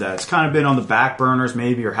character that's kind of been on the back burners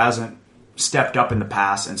maybe or hasn't stepped up in the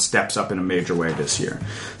past and steps up in a major way this year.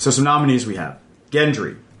 So some nominees we have.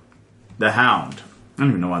 Gendry, the Hound. I don't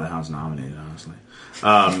even know why the Hound's nominated, honestly.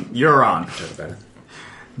 Euron, Talk about it.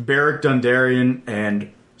 Beric Dondarrion,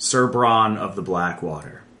 and Sir Bronn of the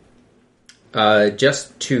Blackwater.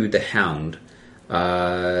 Just to the Hound,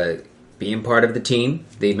 being part of the team,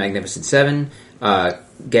 the Magnificent Seven,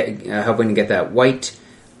 helping to get that white.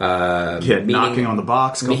 Knocking on the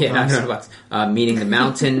box. a couple Yeah, times. knocking on the box. Meeting the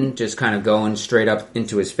Mountain, just kind of going straight up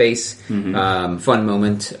into his face. Fun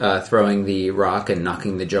moment, throwing the rock and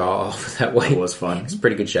knocking the jaw off of that white. That was fun. It's a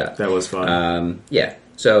pretty good shot. That was fun. Yeah,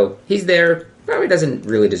 so he's there. Probably doesn't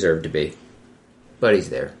really deserve to be, but he's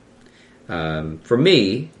there. For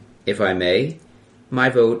me, if I may, my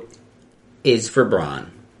vote is for Bronn.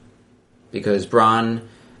 Because Bronn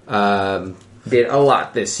did a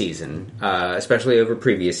lot this season, especially over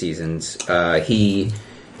previous seasons. He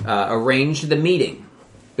arranged the meeting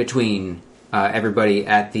between everybody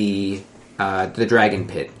at the Dragon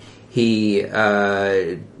Pit. He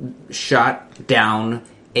shot down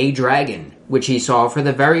a dragon, which he saw for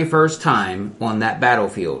the very first time on that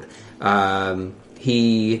battlefield.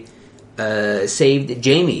 He saved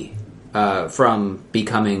Jaime from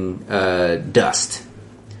becoming dust.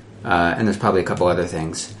 And there's probably a couple other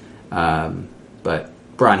things. But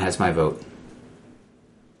Bronn has my vote.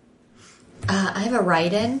 I have a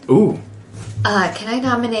write-in. Ooh. Can I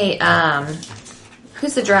nominate,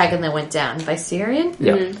 who's the dragon that went down? Viserion?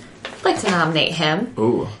 Yeah. I'd like to nominate him.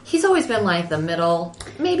 Ooh. He's always been like the middle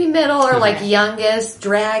or like youngest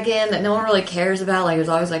dragon that no one really cares about. Like, it was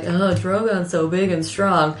always like, oh, Drogon's so big and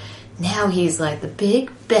strong. Now he's like the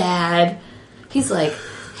big bad. He's like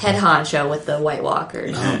head honcho with the White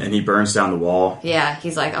Walkers. And he burns down the wall. Yeah,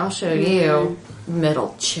 he's like, I'll show you,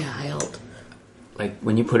 middle child. Like,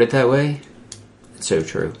 when you put it that way, it's so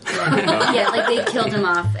true. Yeah, like they killed him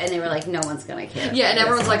off, and they were like, "No one's gonna care." Yeah, and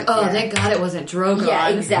everyone's like, oh, Yeah. thank God it wasn't Drogon. Yeah,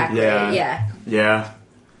 exactly. Yeah. Yeah. Yeah.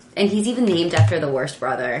 And he's even named after the worst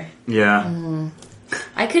brother. Yeah.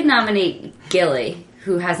 I could nominate Gilly,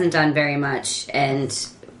 who hasn't done very much and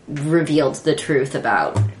revealed the truth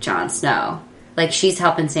about Jon Snow. Like, she's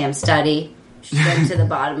helping Sam study. She's getting to the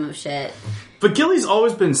bottom of shit. But Gilly's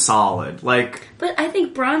always been solid. Like, But I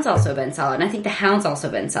think Bronn's also been solid, and I think the Hound's also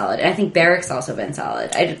been solid, and I think Beric's also been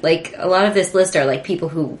solid. Like, a lot of this list are like people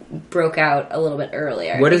who broke out a little bit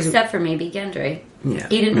earlier, What is- except for maybe Gendry. Yeah.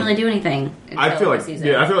 He didn't really do anything. I until feel like, this season.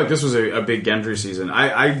 yeah, I feel like this was a big Gendry season.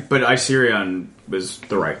 But Iserion was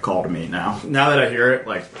the right call to me now. Now that I hear it,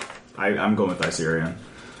 like, I'm going with Iserion.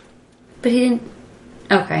 But he didn't.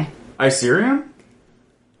 Okay. Iserion?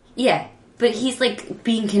 Yeah, but he's like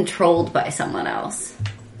being controlled by someone else.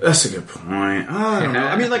 That's a good point. I don't know.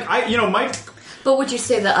 I mean, like, Mike. But would you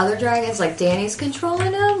say the other dragons, like Dany's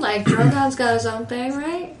controlling him? Like, Drogon's got his own thing,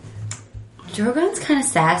 right? Drogon's kind of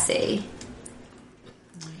sassy.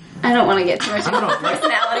 I don't want to get too much into don't know, the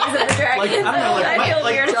personalities of the dragon. Like, I don't know, like, I feel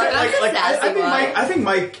Mike, weird. I think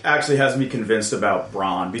Mike actually has me convinced about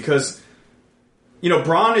Bronn because, you know,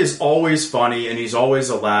 Bronn is always funny and he's always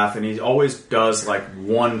a laugh and he always does like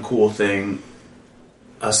one cool thing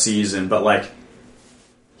a season, but like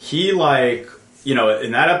he like, you know,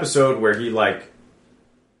 in that episode where he's like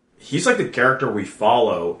the character we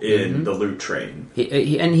follow in the Loot Train.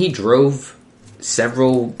 He drove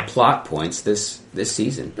several plot points this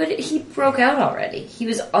season. But he broke out already. He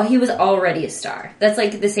was already a star. That's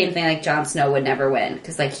like the same thing like Jon Snow would never win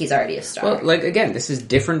because like he's already a star. Well, like again, this is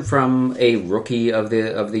different from a rookie of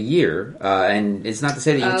the year, and it's not to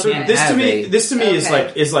say that you Okay. can't This have to me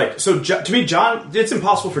Okay. is like to me John. It's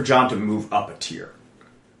impossible for John to move up a tier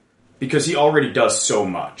because he already does so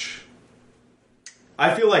much.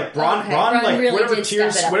 I feel like Bronn like really whatever did step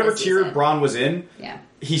it up whatever this tier season. Bronn was in, Yeah.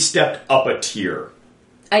 he stepped up a tier.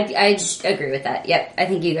 I agree with that. Yep, I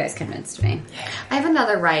think you guys convinced me. I have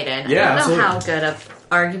another write-in. Yeah, I don't know absolutely. how good of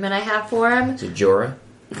argument I have for him. Is it Jorah?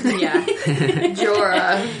 Yeah.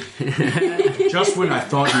 Jorah. Just when I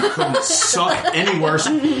thought you couldn't suck any worse,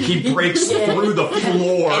 he breaks through the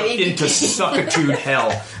floor into suckitude hell.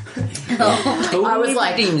 I was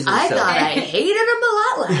like, redeems I himself. thought I hated him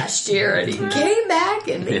a lot last year, and he came back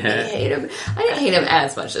and made me hate him. I didn't hate him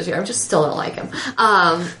as much this year. I just still don't like him.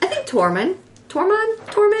 I think Tormund.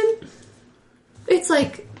 It's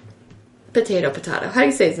like potato. How do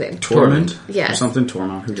you say his name? Tormund? Yeah. Or something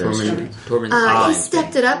Tormund. Who cares? Tormund. He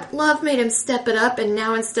stepped it up. Love made him step it up, and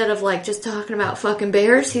now instead of like just talking about fucking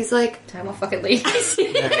bears, he's like, Time will fucking leave. He's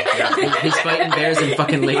fighting bears and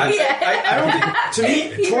fucking ladies. I don't think, to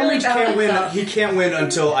me, He Tormund really can't balanced win. out. He can't win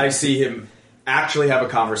until I see him actually have a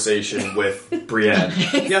conversation with Brienne.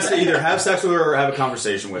 He has to either have sex with her or have a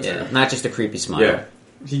conversation with Yeah, her. not just a creepy smile. Yeah.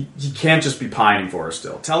 He can't just be pining for her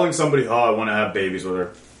still. Telling somebody, oh, I want to have babies with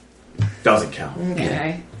her, doesn't count.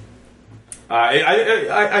 okay.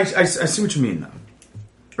 I see what you mean, though.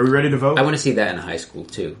 Are we ready to vote? I want to see that in high school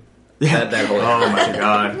too. Yeah. That whole. Oh my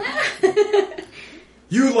god.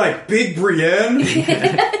 You like Big Brienne?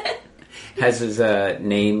 Has his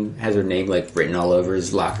name? Has her name like written all over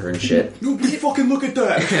his locker and shit? Nobody fucking look at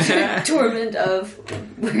that. Tormund of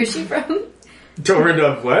where is she from? Tormund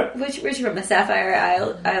of what? Where's she from? The Sapphire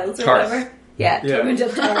Isles or Tarth. whatever? Yeah, Yeah. Tormund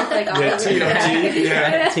of Tarth, like all Yeah, over T.O.T. the-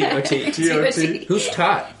 Yeah. T.O.T. T.O.T. Who's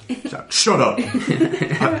Tot? Shut up.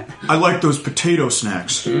 I like those potato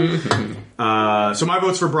snacks. So my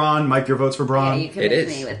vote's for Bronn. Mike, your vote's for Yeah, Bronn. you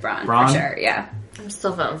convinced is. me with Bronn, Bronn? for sure. Yeah, I'm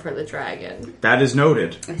still voting for the dragon. That is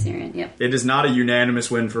noted. Assyrian. Yep. It is not a unanimous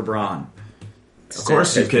win for Bronn. Of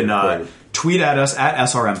course, you can recorded. tweet at us at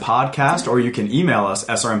SRM Podcast, or you can email us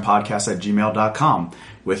srmpodcast@gmail.com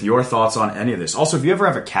with your thoughts on any of this. Also, if you ever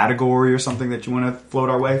have a category or something that you want to float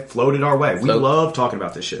our way, float it our way. We Float. love talking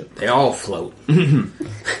about this shit. They all float.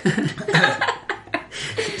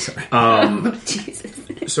 Jesus.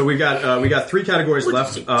 So we got 3 categories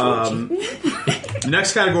left. The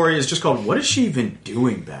next category is just called "What is she even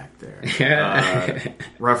doing back there?"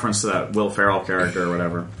 Reference to that Will Ferrell character or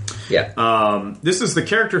whatever. Yeah. This is the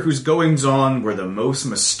character whose goings on were the most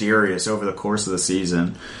mysterious over the course of the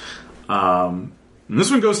season. And this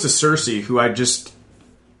one goes to Cersei, who I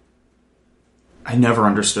never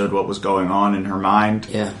understood what was going on in her mind.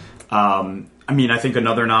 Yeah. I mean, I think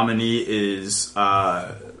another nominee is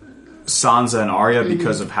Sansa and Arya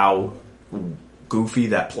because of how goofy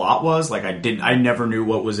that plot was. Like, I never knew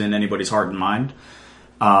what was in anybody's heart and mind.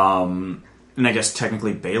 And I guess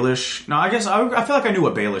technically Baelish. No, I guess I feel like I knew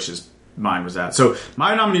what Baelish's mind was at. So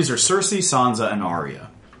my nominees are Cersei, Sansa, and Arya.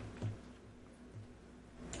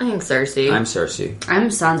 I think Cersei. I'm Cersei. I'm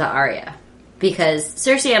Sansa Arya because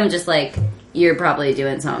Cersei, I'm just like you're probably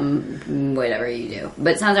doing something, whatever you do.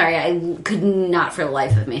 But Sansa Arya, I could not for the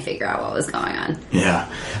life of me figure out what was going on. Yeah.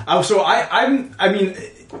 So I mean,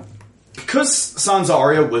 because Sansa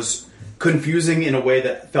Arya was confusing in a way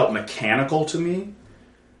that felt mechanical to me,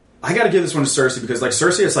 I got to give this one to Cersei because, like,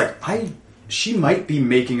 Cersei is like, she might be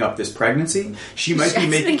making up this pregnancy. She might be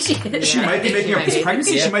making. She might be making up this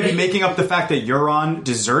pregnancy. Yeah. She might be making up the fact that Euron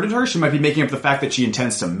deserted her. She might be making up the fact that she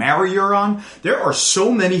intends to marry Euron. There are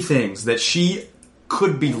so many things that she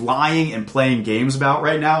could be lying and playing games about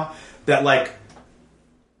right now. That, like,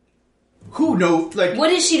 who knows? Like,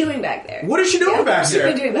 What is she doing back there? what is she doing back what's she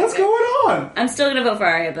there? doing back What's there? going on? I'm still gonna vote for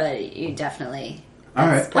Arya, but you definitely. All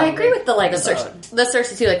right. that's Well, I agree with the probably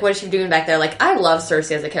Cersei too. Like, what is she doing back there? Like, I love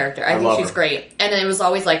Cersei as a character. I think love she's her. great. And it was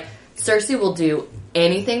always like Cersei will do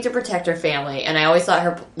anything to protect her family. And I always thought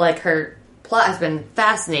her plot has been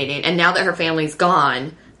fascinating. And now that her family's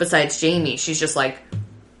gone, besides Jaime, she's just like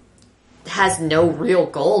has no real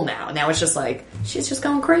goal now. Now it's just like, she's just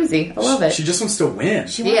going crazy. I love it. She just wants to win.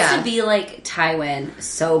 She wants to be like Tywin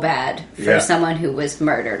so bad for someone who was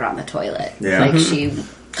murdered on the toilet. Yeah. Like, she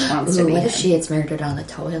wants to be What him. if she gets murdered on the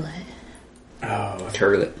toilet? Oh,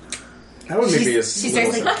 Turlet. that would maybe a She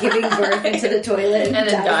starts like giving birth into the toilet and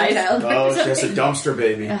then dies. Oh, she has a dumpster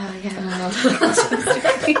baby.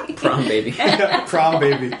 Prom baby. Prom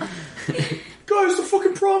baby. Guys, the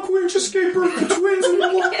fucking prom queen just gave birth to twins in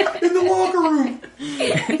the locker room.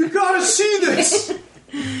 You gotta see this.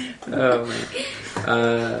 Oh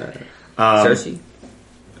man. Cersei.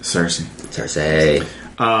 Cersei.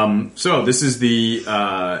 So this is the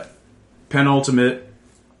penultimate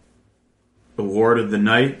award of the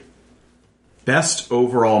night. Best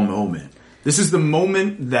overall moment. This is the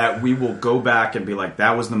moment that we will go back and be like,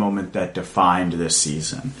 that was the moment that defined this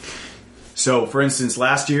season. So, for instance,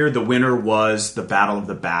 last year, the winner was the Battle of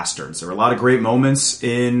the Bastards. There were a lot of great moments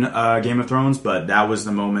in Game of Thrones, but that was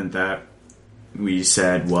the moment that we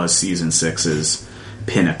said was Season 6's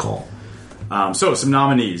pinnacle. So, some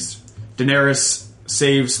nominees. Daenerys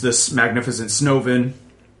saves this magnificent Snowven.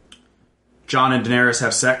 Jon and Daenerys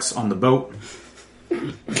have sex on the boat.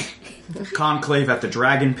 Conclave at the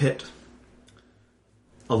Dragon Pit.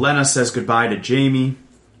 Olenna says goodbye to Jaime.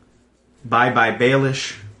 Bye-bye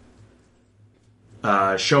Baelish.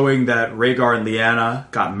 Showing that Rhaegar and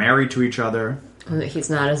Lyanna got married to each other. He's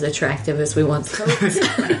not as attractive as we once hoped.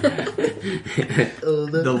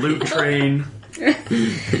 The loot train. I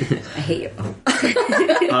hate you.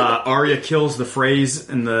 Arya kills the Freys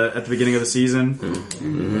at the beginning of the season.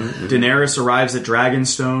 Daenerys arrives at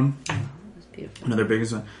Dragonstone. Another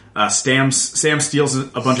big one. Sam steals a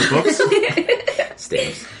bunch of books.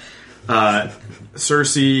 Stamps.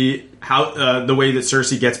 Cersei, the way that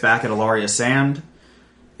Cersei gets back at Ellaria Sand,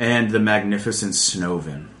 and the magnificent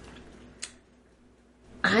Snowven.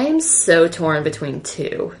 I'm so torn between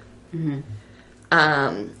two.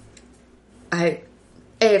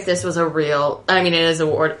 If this was a real, it is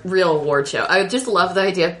a real award show. I would just love the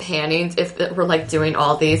idea of panning if we're like doing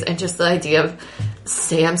all these, and just the idea of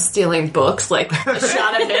Sam stealing books, like a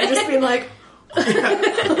shot of him just being like.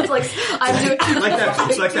 It's like I'm doing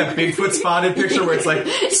It's like that Bigfoot spotted picture where it's like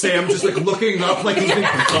Sam just like looking up like he's being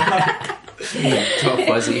caught. Top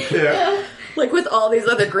fuzzy. Yeah. like with all these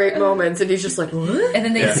other great moments, and he's just like, what? And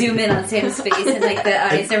then they zoom in on Sam's face, and like the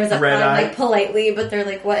eyes, there was a Red frown, eye. like politely, but they're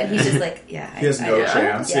like, what? And he's just like, yeah. He has no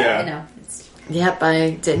chance. Yeah, Yeah. I know. Yep,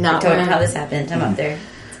 I did I not don't know win. how this happened. I'm up there.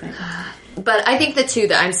 But I think the two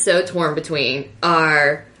that I'm so torn between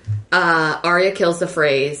are Arya kills the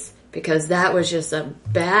Freys, because that was just a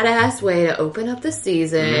badass way to open up the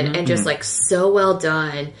season and just like so well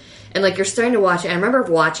done. And like you're starting to watch it. I remember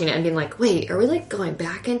watching it and being like, wait, are we like going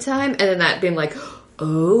back in time? And then that being like,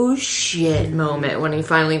 oh shit moment when he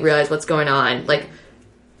finally realized what's going on. Like,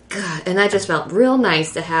 God, and that just felt real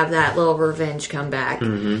nice to have that little revenge come back.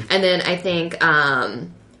 And then I think,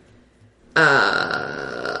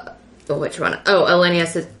 which one? Oh, Olenna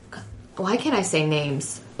says, why can't I say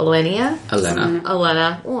names? Olenna?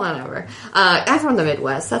 Olenna, whatever. I'm from the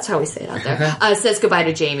Midwest. That's how we say it out there. Says goodbye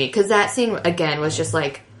to Jaime. Because that scene, again, was just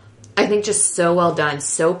like, I think just so well done,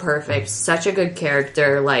 so perfect, such a good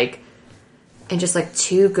character, like, and just like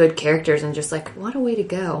two good characters, and just like, what a way to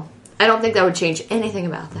go. I don't think that would change anything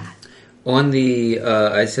about that. On the,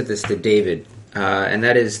 I said this to David, and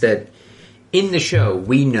that is that in the show,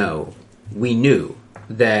 we knew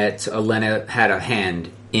that Olenna had a hand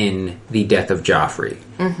in the death of Joffrey.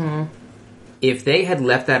 If they had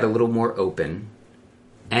left that a little more open,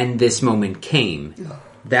 and this moment came,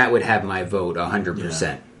 that would have my vote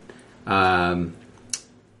 100%.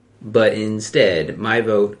 But instead, my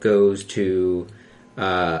vote goes to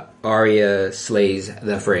Arya slays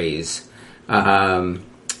the Freys.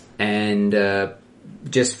 And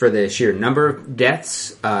just for the sheer number of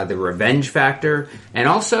deaths, the revenge factor, and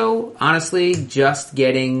also, honestly, just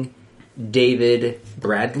getting David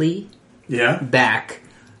Bradley back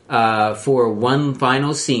for one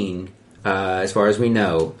final scene, as far as we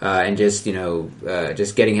know, and just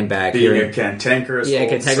just getting him back. Being a cantankerous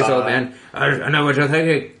old man. I know what you're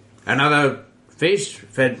thinking. Another feast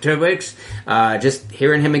fed 2 weeks. Just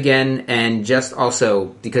hearing him again, and just also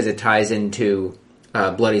because it ties into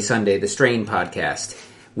Bloody Sunday, the Strain podcast.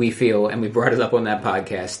 We feel, and we brought it up on that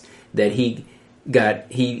podcast, that he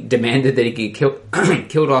demanded that he get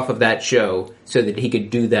killed off of that show so that he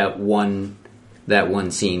could do that one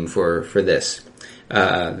scene for this.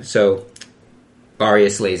 So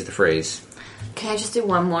Arya slays the Freys. Can I just do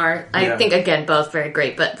one more? I think, again, both very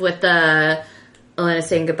great, but with the Olenna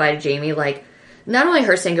saying goodbye to Jaime, like, not only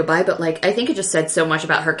her saying goodbye, but, like, I think it just said so much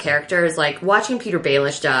about her character. Is like, watching Peter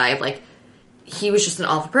Baelish die, like, he was just an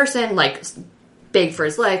awful person, like, big for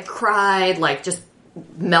his life, cried, like, just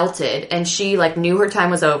melted. And she, like, knew her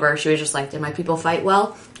time was over. She was just like, did my people fight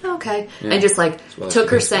well? Okay. And just, like, took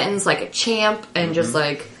her sentence like a champ and just,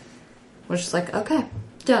 like, was just like, okay,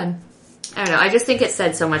 done. I don't know. I just think it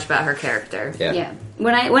said so much about her character. Yeah.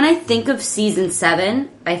 When I think of season 7,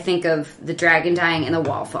 I think of the dragon dying and the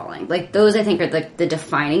wall falling. Like, those I think are like the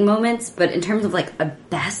defining moments. But in terms of like a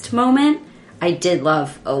best moment, I did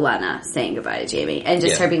love Olenna saying goodbye to Jaime and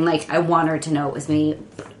just her being like, I want her to know it was me,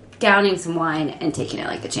 downing some wine and taking it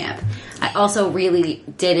like a champ. I also really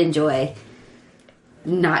did enjoy,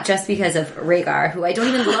 not just because of Rhaegar, who I don't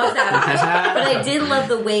even love that much, but I did love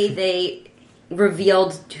the way they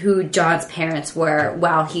revealed who Jon's parents were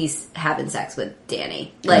while he's having sex with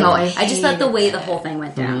Dany. Like, I just thought the way the whole thing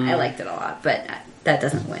went down, I liked it a lot, but that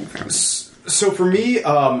doesn't win for me. So for me,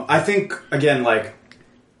 I think, again, like,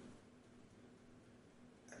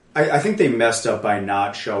 I think they messed up by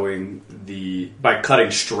not showing by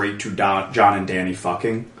cutting straight to Jon and Dany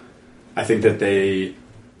fucking. I think that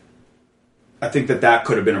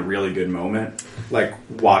could have been a really good moment, like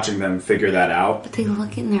watching them figure that out. But they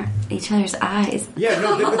look in each other's eyes. Yeah,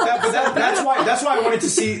 no, that's why I wanted to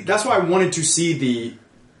see. That's why I wanted to see the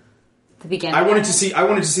beginning. I wanted to see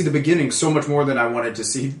the beginning so much more than I wanted to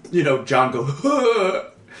see, Jon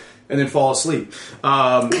go and then fall asleep.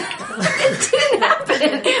 It didn't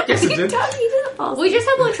happen. Yes, it did. We just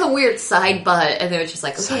had like a weird side butt, and they were just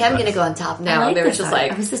like, okay, I'm gonna go on top now. And they were just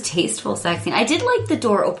like, it was a tasteful sex scene. I did like the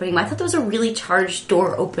door opening. I thought that was a really charged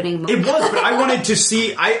door opening moment. It was, but I wanted to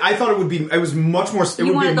see. I thought it was much more.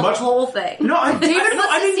 You wanted the whole thing. No, David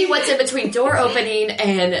wants to see what's in between door opening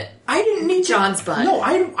and I didn't need Jon's butt. No,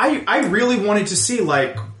 I really wanted to see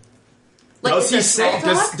like does he say?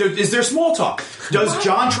 Is there small talk? Does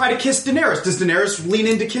Jon try to kiss Daenerys? Does Daenerys lean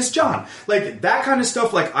in to kiss Jon? Like that kind of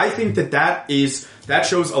stuff. Like I think that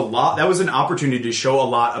shows a lot. That was an opportunity to show a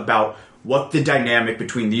lot about what the dynamic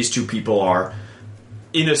between these two people are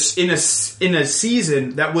in a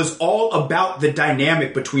season that was all about the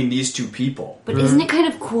dynamic between these two people. But isn't it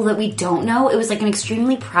kind of cool that we don't know? It was like an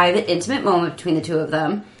extremely private, intimate moment between the two of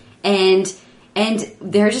them, and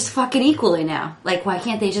they're just fucking equally now. Like, why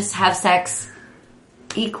can't they just have sex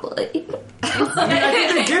equally? I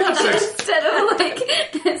think they did have sex. Instead of like,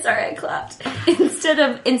 sorry, I clapped.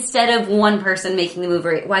 Instead of one person making the move,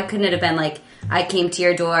 why couldn't it have been like, I came to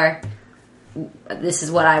your door, this is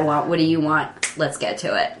what I want, what do you want, let's get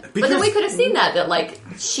to it. But then we could have seen that like,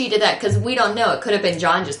 she did that, because we don't know. It could have been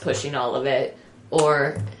Jon just pushing all of it,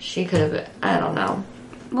 or she could have been, I don't know.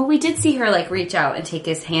 Well, we did see her like reach out and take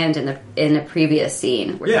his hand in the previous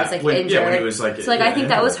scene where he was like injured. Yeah, when he was like, so like I think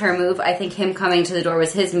that was her move. I think him coming to the door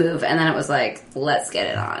was his move, and then it was like, let's get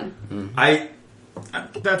it on. I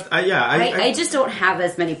just don't have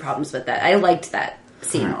as many problems with that. I liked that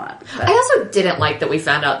scene a lot. But. I also didn't like that we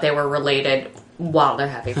found out they were related while they're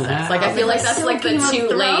having sex. Like, I feel like that's like the too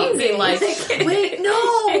late being like, wait,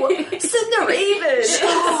 no! Send the raven!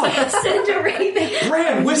 Send a raven!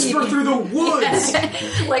 Bran, whisper through the woods!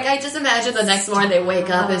 Like, I just imagine the next morning they wake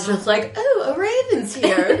up, it's just like, oh, a raven's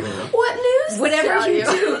here. What news? Whatever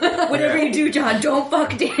you do, Jon, don't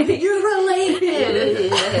fuck Dany. You're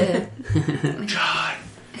related! Jon,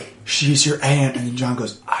 she's your aunt. And then Jon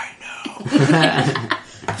goes, I know.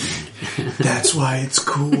 That's why it's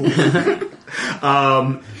cool.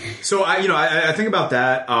 So I think about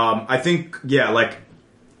that. I think, like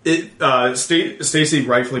Stacey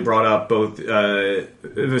rightfully brought up both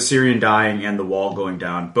Viserion dying and the wall going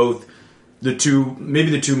down. Both the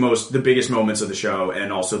biggest moments of the show,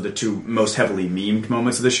 and also the two most heavily memed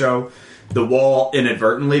moments of the show. The wall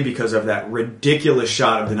inadvertently because of that ridiculous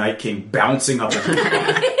shot of the Night King bouncing up.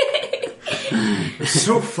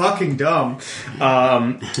 So fucking dumb.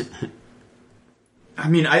 I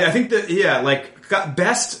mean, I think that,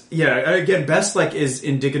 best like is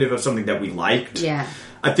indicative of something that we liked. Yeah.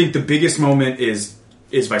 I think the biggest moment is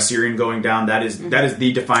Viserion going down. That is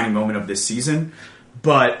the defining moment of this season.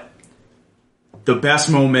 But the best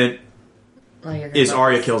moment is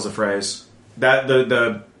Arya kills the Freys. That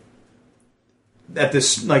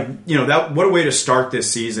what a way to start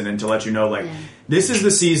this season, and to let you know, this is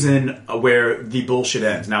the season where the bullshit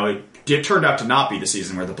ends. Now it turned out to not be the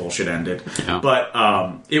season where the bullshit ended, but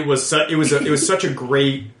it was such a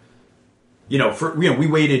great, we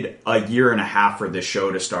waited a year and a half for this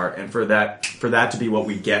show to start, and for that to be what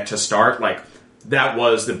we get to start, like that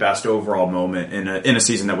was the best overall moment in a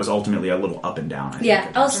season that was ultimately a little up and down. I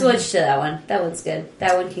think. I'll switch to that one. That one's good.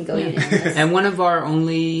 That one can go unanimous. And one of our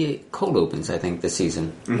only cold opens, I think, this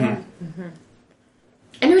season. Mm-hmm. Yeah. Mm-hmm.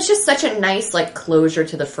 And it was just such a nice closure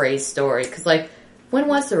to the Freys story, because When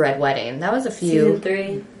was the Red Wedding? That was a few. Season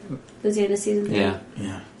 3. Was the end of season 3? Yeah.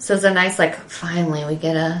 So it's a nice, like, finally we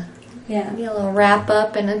get a little wrap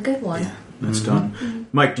up and a good one. Yeah, that's done.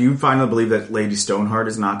 Mike, do you finally believe that Lady Stoneheart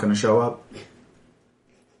is not going to show up?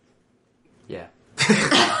 Yeah.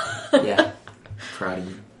 Yeah. Proud of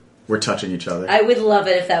you. We're touching each other. I would love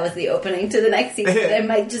it if that was the opening to the next season and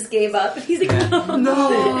Mike just gave up. He's like, no.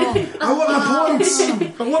 I want my points.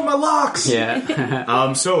 I want my locks.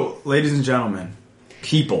 Yeah. So, ladies and gentlemen,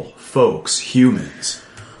 people, folks, humans,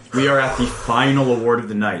 we are at the final award of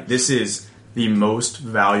the night. This is the Most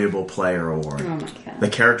Valuable Player Award. Oh my God. The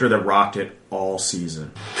character that rocked it all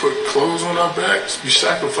season. Put clothes on our backs. You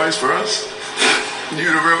sacrifice for us.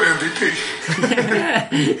 You're the real MVP.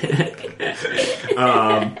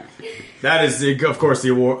 That is, of course, the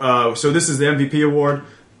award. So this is the MVP award.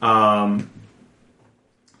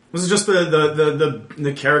 This is just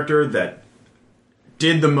the character that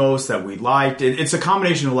did the most, that we liked. It's a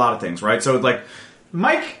combination of a lot of things, right? So, like,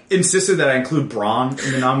 Mike insisted that I include Braun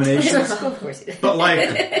in the nominations. Of course he did. But,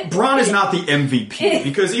 like, Braun is not the MVP.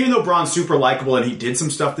 Because even though Braun's super likable and he did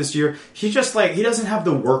some stuff this year, he just, like, he doesn't have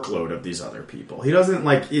the workload of these other people. He doesn't,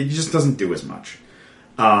 like, he just doesn't do as much.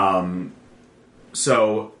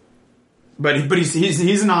 But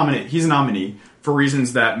he's a nominee. He's a nominee for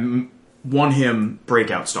reasons that won him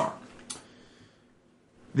breakout star.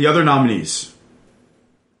 The other nominees: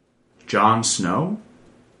 Jon Snow,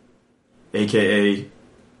 aka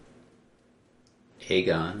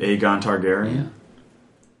Aegon Targaryen. Yeah.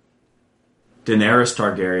 Daenerys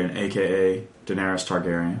Targaryen, aka Daenerys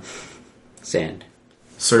Targaryen. Sand.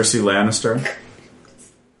 Cersei Lannister,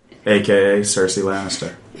 aka Cersei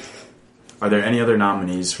Lannister. Are there any other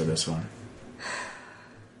nominees for this one?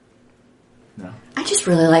 No. I just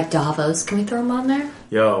really like Davos. Can we throw him on there?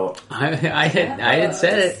 Yo, I had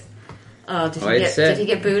said it. Oh, did he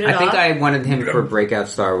get booted off? I think I wanted him for breakout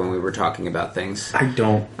star when we were talking about things. I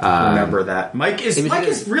don't remember that. Mike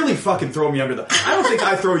is really fucking throwing me under the... I don't think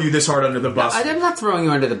I throw you this hard under the bus. I'm not throwing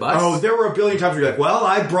you under the bus. Oh, there were a billion times where you're like, well,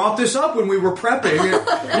 I brought this up when we were prepping.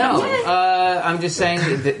 No, I'm just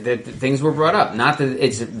saying that things were brought up. Not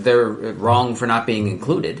that they're wrong for not being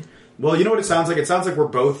included. Well, you know what it sounds like? It sounds like we're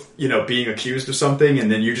both, being accused of something,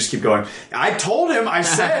 and then you just keep going, I told him, I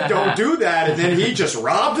said don't do that, and then he just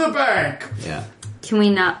robbed the bank. Yeah. Can we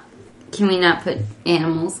not put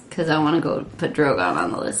animals? Because I want to go put Drogon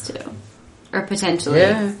on the list too. Or potentially,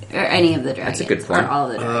 or any of the dragons. That's a good point. Or all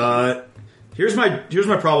of the dragons. Here's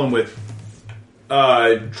my problem with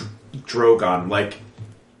Drogon. Like,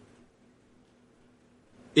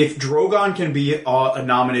 if Drogon can be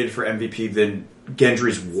nominated for MVP, then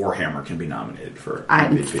Gendry's Warhammer can be nominated for MVP.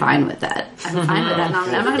 I'm fine with that. I'm fine with that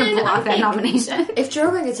nomination. I'm not going to block that nomination. If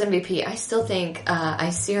Drogon gets MVP, I still think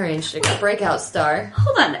Yserion should get breakout star.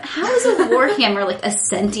 Hold on. How is a Warhammer like a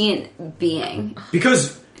sentient being?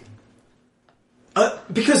 Because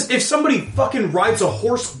if somebody fucking rides a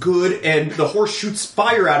horse good and the horse shoots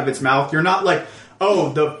fire out of its mouth, you're not like,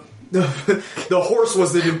 oh, the horse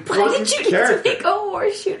was an important Why did you character. make a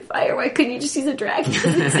horse shoot fire? Why couldn't you just use a dragon as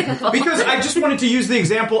an example? Because I just wanted to use the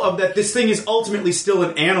example of that this thing is ultimately still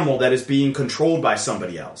an animal that is being controlled by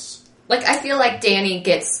somebody else. Like, I feel like Dany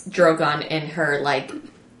gets Drogon in her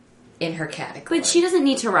category. But she doesn't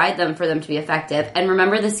need to ride them for them to be effective. And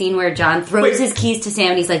remember the scene where Jon throws his keys to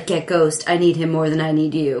Sam and he's like, "Get Ghost. I need him more than I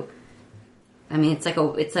need you." I mean, it's like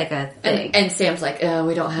a thing. And Sam's like, "Oh,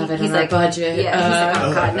 we don't have it He's on our like, budget." Yeah, he's like,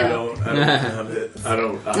 "Oh God, no." I don't have it. I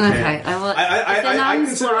don't. Okay,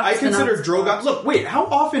 I consider Drogon. Look, wait. How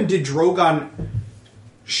often did Drogon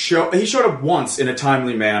show? He showed up once in a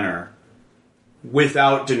timely manner,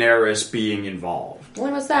 without Daenerys being involved.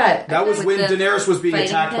 When was that? That was when Daenerys was being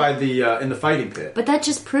attacked pit? by the in the fighting pit. But that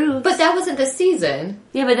just proves. But that wasn't this season.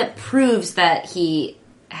 Yeah, but that proves that he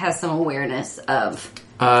has some awareness of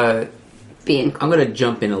being. I'm going to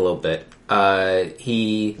jump in a little bit.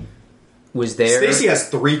 He was there. Stacey has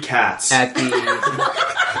 3 cats. At the.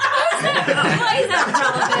 Why is that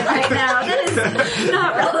relevant right now? That is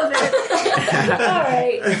not relevant. All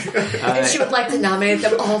right. And she would like to nominate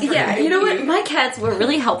them all for Yeah, MVP. you know what? My cats were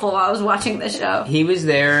really helpful while I was watching the show. He was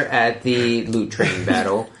there at the loot train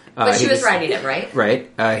battle. But she was riding it, right? Right.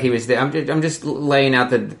 He was there. I'm just laying out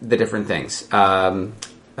the different things. He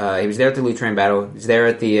was there at the loot train battle. He was there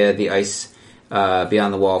at the ice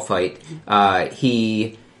beyond the wall fight.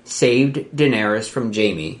 He saved Daenerys from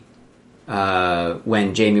Jaime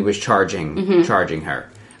when Jaime was charging her.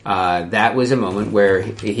 That was a moment where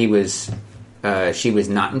he was. She was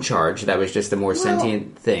not in charge. That was just a more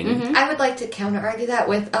sentient thing. I would like to counter-argue that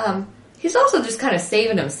with, he's also just kind of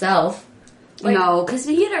saving himself. No, because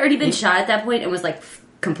he had already been shot at that point and was like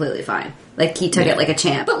completely fine. Like, he took it like a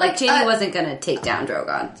champ. But, like, Jaime wasn't going to take down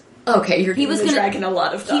Drogon. Okay, He was giving the gonna- dragon a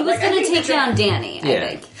lot of stuff. He was Like, I going to think take the down Dany, I Yeah.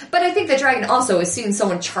 think. But I think the dragon also has seen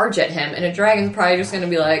someone charge at him, and a dragon's probably just going to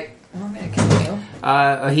be like, oh, I'm going to kill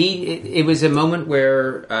you. It was a moment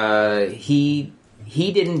where he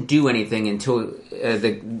didn't do anything until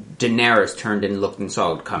the Daenerys turned and looked and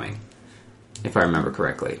saw it coming, if I remember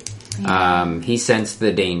correctly. Yeah. He sensed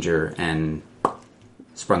the danger and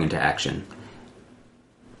sprung into action.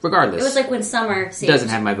 Regardless, It was like when Summer saved doesn't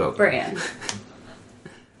have my vote. Bran.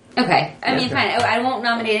 Okay, I mean, fine. I won't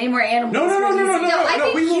nominate any more animals. No. I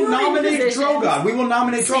think We will you're in nominate position. Drogon. We will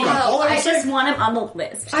nominate Drogon. All I I'm saying. just want him on the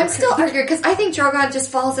list. I'm still arguing, because I think Drogon just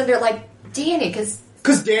falls under, like, Dany, because...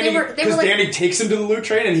 Because They were like- Dany takes him to the loot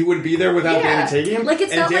train, and he wouldn't be there without Yeah. Dany taking him. Like,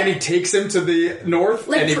 it's and not Dany like- takes him to the north,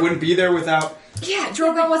 Like, and he wouldn't be there without. Yeah,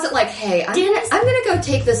 Drogon wasn't like, hey, I'm gonna go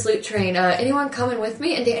take this loot train. Anyone coming with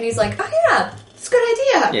me? And Dany's like, oh yeah, it's a good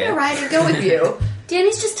idea. I'm gonna ride and go with you.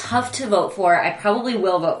 Dany's just tough to vote for. I probably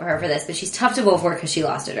will vote for her for this, but she's tough to vote for because she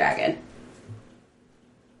lost a dragon.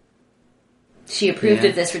 She approved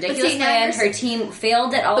of this ridiculous see, now plan. you're- Her team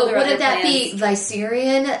failed at all But their other wouldn't that plans. be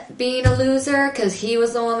Viserion being a loser because he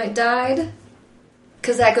was the one that died?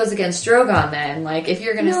 Because that goes against Drogon then. Like, if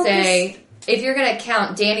you're gonna No, if you're gonna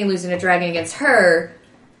count Dany losing a dragon against her,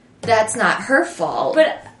 that's not her fault.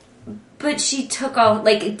 But she took off,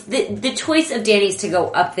 like, the choice of Dany's to go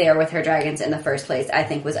up there with her dragons in the first place, I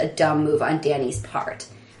think, was a dumb move on Dany's part.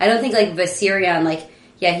 I don't think, like, Viserion, like,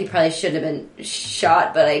 yeah, he probably shouldn't have been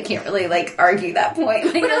shot, but I can't really, like, argue that point.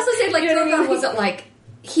 Like, But I also say, like, you know what I Drogon mean? wasn't like,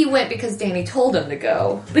 he went because Dany told him to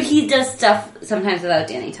go. But he does stuff sometimes without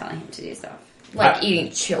Dany telling him to do stuff. Like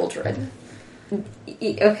eating children.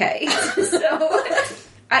 Okay. So,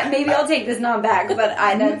 maybe I'll take this nom back, but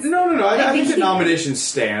that's... No. I think the he- nomination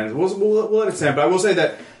stands. We'll let it stand. But I will say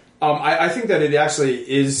that I think that it actually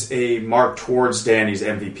is a mark towards Dany's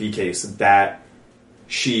MVP case that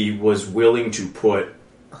she was willing to put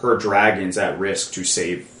her dragons at risk to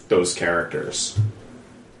save those characters.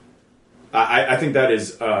 I think that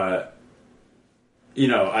is, I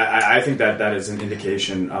think that is an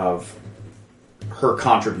indication of her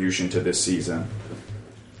contribution to this season.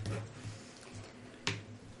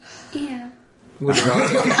 Yeah. Would it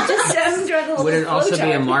also, Just enjoy the little would it also be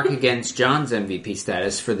a flowchart. mark against John's MVP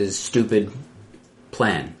status for this stupid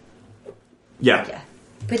plan? Yeah.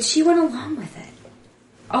 But she went along with it.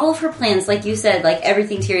 All of her plans, like you said, like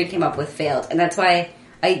everything Tyrion came up with failed. And that's why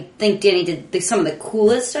I think Dany did some of the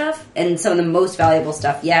coolest stuff and some of the most valuable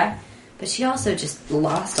stuff, yeah. But she also just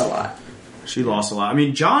lost a lot. She lost a lot. I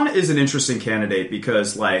mean, Jon is an interesting candidate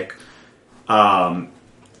because, like,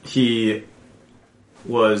 he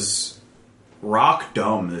was rock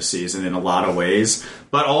dumb this season in a lot of ways,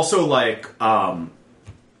 but also, like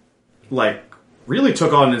really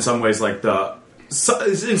took on in some ways, like,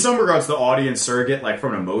 in some regards, the audience surrogate, like,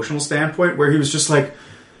 from an emotional standpoint, where he was just like,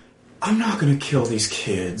 I'm not going to kill these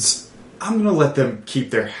kids. I'm going to let them keep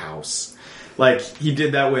their house. Like, he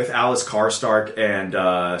did that with Alice Karstark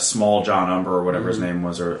and Small John Umber, or whatever his name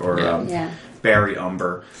was, or Barry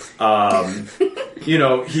Umber.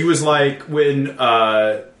 He was like, when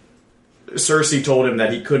Cersei told him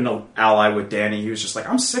that he couldn't ally with Dany, he was just like,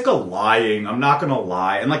 I'm sick of lying. I'm not going to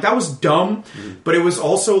lie. And, like, that was dumb, but it was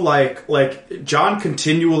also, like Jon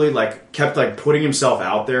continually, like, kept, like, putting himself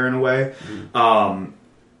out there in a way.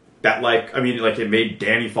 That, like, I mean, like, it made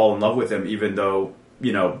Dany fall in love with him, even though,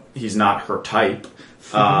 he's not her type.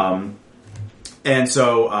 And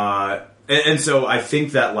so I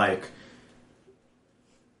think that, like,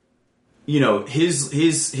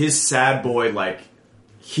 his sad boy, like,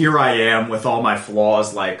 here I am with all my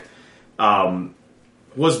flaws, like,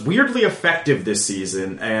 was weirdly effective this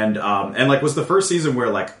season, and like, was the first season where,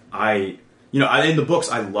 like, in the books,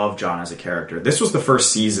 I love Jon as a character. This was the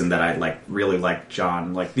first season that I, like, really liked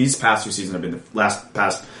Jon. Like, these past two seasons have been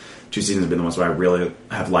past 2 seasons have been the ones where I really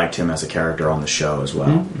have liked him as a character on the show as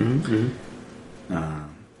well.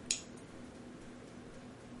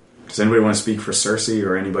 Does anybody want to speak for Cersei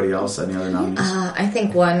or anybody else? Any other nominees? I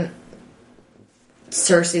think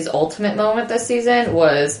Cersei's ultimate moment this season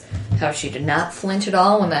was how she did not flinch at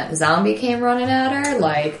all when that zombie came running at her.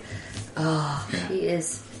 Like,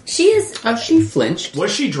 She is. Oh, she flinched.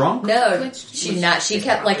 Was she drunk? No, she not. She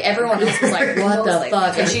kept, like, everyone else was like, what the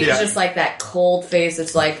fuck? And she was just like that cold face.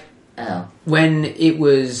 It's like, oh. When it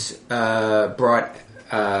was brought,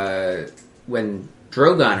 when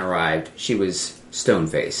Drogon arrived, she was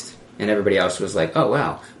stone-faced. and everybody else was like, "Oh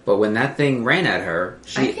wow!" But when that thing ran at her,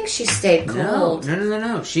 I think she stayed cold.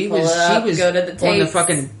 No. She Pull was it up, go to the on the tapes.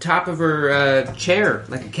 fucking top of her chair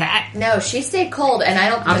like a cat. No, she stayed cold, and I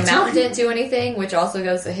don't. I'm The telling mountain didn't do anything, which also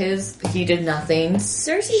goes to his. He did nothing.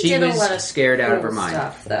 Cersei She did was a lot of scared out of her cool mind.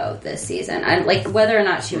 stuff though this season. I like whether or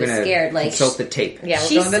not she We're was gonna scared. Like consult the tape. Yeah, we're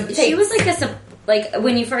she's, going to the she tapes. was like like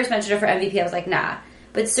when you first mentioned her for MVP, I was like, nah.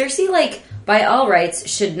 But Cersei, like, by all rights,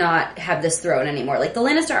 should not have this throne anymore. Like, the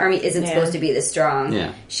Lannister army isn't supposed to be this strong.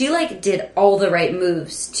 Yeah. She, like, did all the right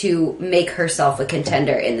moves to make herself a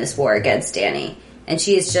contender in this war against Dany. And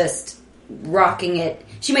she is just rocking it.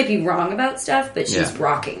 She might be wrong about stuff, but she's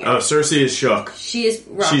rocking it. Oh, Cersei is shook. She is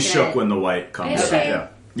rocking She's shook it. when the white comes. Is she?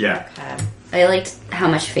 Yeah. I liked how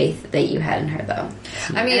much faith that you had in her, though.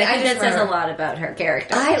 I mean, And I I think just that says a remember- lot about her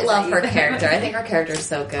character. I love her character. I think her character is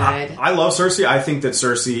so good. I love Cersei. I think that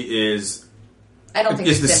Cersei is I don't think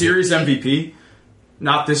the she's series MVP.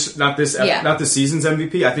 Not this season's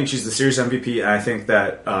MVP. I think she's the series MVP, and I think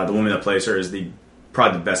that the woman that plays her is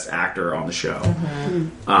probably the best actor on the show.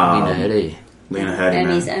 Mm-hmm. Lena Headey. Lena Headey,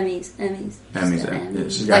 man.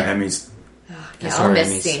 Emmys. She's got Like- Emmys. Yeah, That's I'll her miss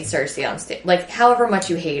Emmys. seeing Cersei on stage. Like, however much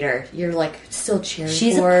you hate her, you're like still cheering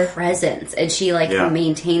She's for a her. presence, and she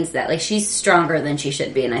maintains that. Like she's stronger than she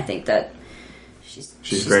should be, and I think that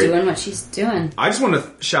she's great. doing what she's doing. I just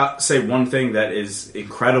want to say one thing that is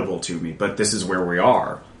incredible to me, but this is where we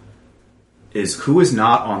are, is who is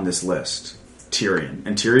not on this list? Tyrion.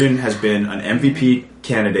 And Tyrion has been an MVP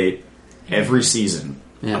candidate every season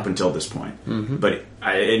up until this point. Mm-hmm. But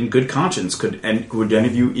in good conscience, would any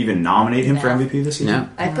of you even nominate him for MVP this season? No.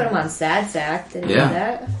 I put him on Sad Sack. Did he Yeah. do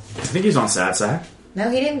that? I think he's on Sad Sack. No,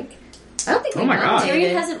 he didn't. I don't think Oh he my God.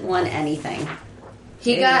 nominated. Tyrion hasn't won anything.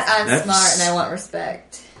 He got on That's- Smart and I Want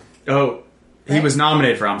Respect. Oh, he Right? was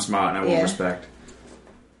nominated for I'm Smart and I Want Yeah. Respect.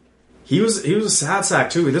 He was a sad sack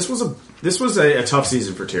too. This was a tough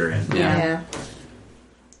season for Tyrion. Yeah.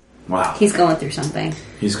 Wow. He's going through something.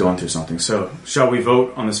 He's going through something. So, shall we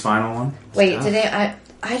vote on this final one? Wait,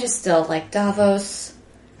 I just still like Davos.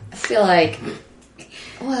 I feel like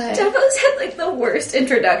what? Davos had like the worst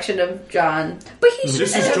introduction of Jon, but he's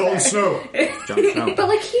This just is Jon Snow. Jon Snow. But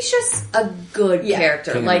like he's just a good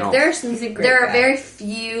character. King of Like the there's a great there are guy. very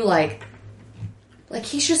few like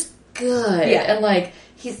he's just good. Yeah. And like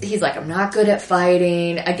he's like I'm not good at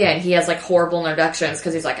fighting. Again, he has like horrible introductions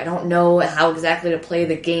because he's like I don't know how exactly to play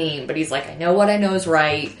the game, but he's like I know what I know is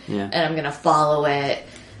right, and I'm gonna follow it.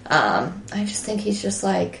 I just think he's just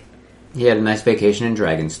like He had a nice vacation in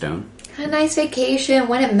Dragonstone. had a nice vacation,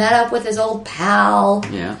 went and met up with his old pal.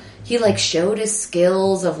 Yeah. He like showed his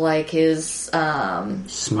skills of like his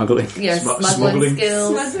Smuggling. smuggling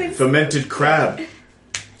skills. Fermented crab.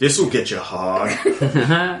 This'll get you hard.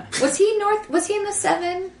 Was he in the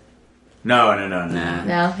 7? No. Nah.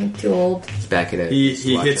 No, he's too old. He's back at it.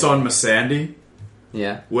 He hits on Missandei.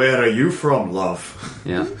 Yeah. Where are you from, love?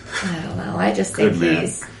 Yeah. I don't know. I just think Good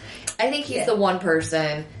man. he's the one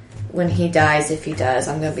person when he dies, if he does,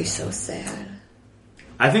 I'm gonna be so sad.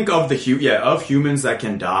 I think of of humans that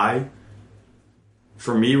can die.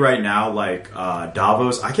 For me right now, like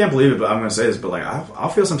Davos, I can't believe it, but I'm going to say this, but like I'll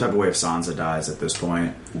feel some type of way if Sansa dies at this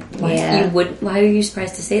point. Yeah. Why are you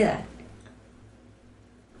surprised to say that?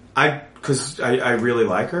 Because I really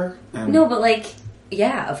like her. And No, but like,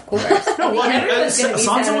 yeah, of course. No, well, I mean, Everyone's gonna be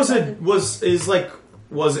sad Sansa about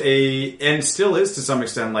was a and still is to some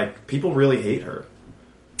extent like people really hate her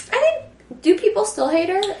I think. Do people still hate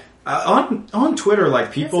her? on Twitter.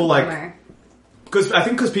 Like people That's a like bummer.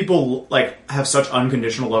 because people like have such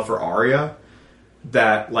unconditional love for Arya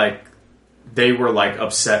that like they were like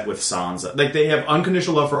upset with Sansa. Like they have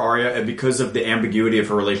unconditional love for Arya, and because of the ambiguity of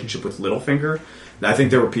her relationship with Littlefinger, I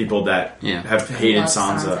think there were people that have hated Love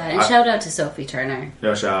Sansa. And shout out to Sophie Turner.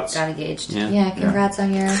 No shouts. Got engaged. Yeah, congrats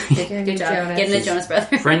on your Good job. Getting the Jonas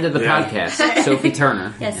Brothers. Friend of the Yeah. podcast, Sophie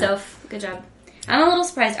Turner. Yeah, Soph, good job. I'm a little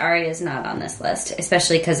surprised Arya is not on this list,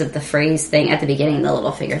 especially because of the phrase thing at the beginning, the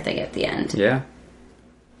Littlefinger thing at the end. Yeah.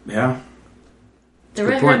 Yeah.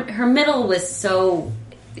 Good point. Her middle was so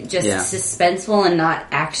just suspenseful and not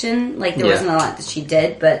action. Like there wasn't a lot that she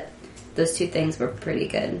did, but those two things were pretty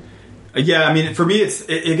good. Yeah, I mean, for me,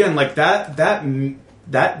 again like that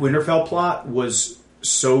Winterfell plot was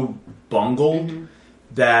so bungled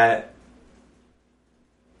that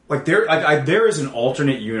like there is an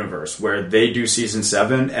alternate universe where they do season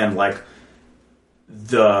 7 and like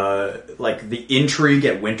the intrigue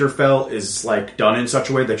at Winterfell is like done in such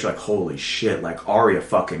a way that you're like, holy shit, like Arya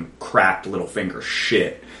fucking cracked Littlefinger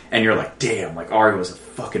shit. And you're like, damn, like Arya was a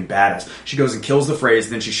fucking badass. She goes and kills the Freys,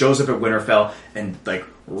 then she shows up at Winterfell and like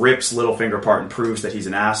rips Littlefinger apart and proves that he's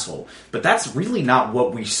an asshole. But that's really not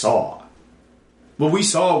what we saw. What we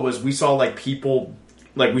saw was like people,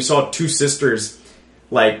 like we saw two sisters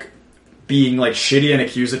like being like shitty and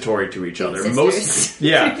accusatory to each other.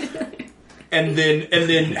 And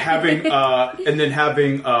then having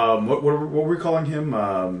what were we calling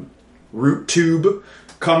him? Root Tube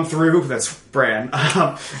come through. That's Bran,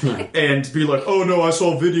 and be like, "Oh no, I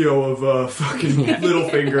saw a video of fucking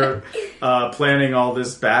Littlefinger planning all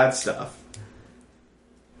this bad stuff."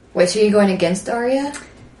 Wait, so you're going against Arya?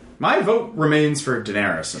 My vote remains for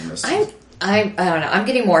Daenerys in this. I don't know. I'm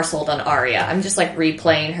getting more sold on Arya. I'm just like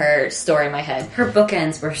replaying her story in my head. Her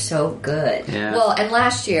bookends were so good. Yeah. Well, and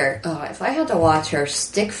last year, if I had to watch her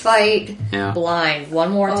stick fight blind one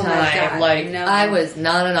more time, I was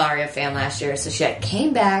not an Arya fan last year. So she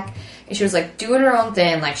came back and she was like doing her own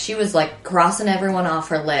thing. Like she was like crossing everyone off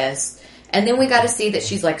her list. And then we got to see that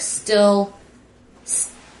she's like still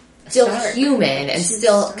human and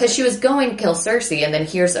still, because she was going to kill Cersei, and then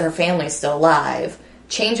here's her family still alive.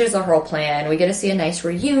 Changes the whole plan. We get to see a nice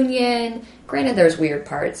reunion. Granted, there's weird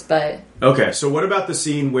parts, but... Okay, so what about the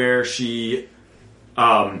scene where she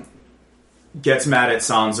gets mad at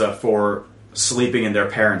Sansa for sleeping in their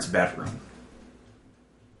parents' bedroom?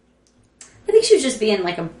 I think she was just being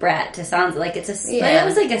like a brat to Sansa. Like it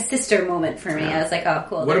was like a sister moment for me. I was like, oh,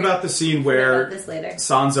 cool. What about the scene where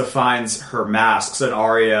Sansa finds her masks and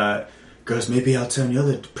Arya goes, "Maybe I'll turn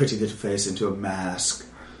your pretty little face into a mask."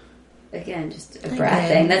 Again, just a brat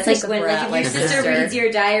thing. That's like when if your sister reads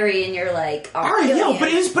your diary and you're like, Arya, but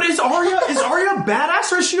is Arya a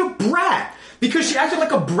badass or is she a brat? Because she acted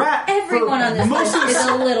like a brat. Everyone on this list is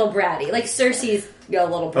a little bratty. Like Cersei's a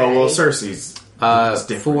little bratty. Oh well, Cersei's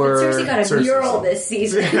different. Cersei got a mural this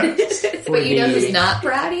season. But you know who's not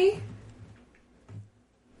bratty?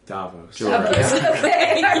 Davos. Okay. Is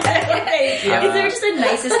there just a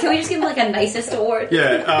nicest? Can we just give him like a nicest award?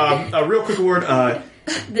 Yeah. A real quick award.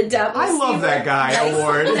 The Davos. I love that guy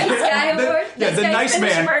award. Nice guy award. The nice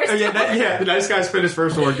man. The nice guy's finished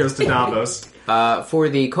first award goes to Davos. For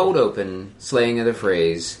the cold open slaying of the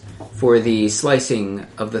Freys, for the slicing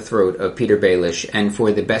of the throat of Peter Baelish, and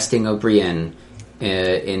for the besting of Brienne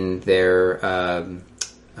in their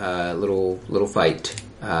little fight.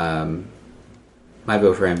 My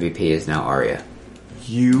vote for MVP is now Arya.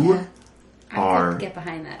 You are get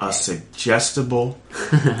behind that a suggestible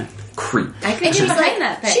creep. I could get behind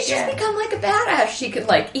that pick. She's just become like a badass. She could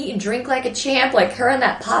like eat and drink like a champ. Like her in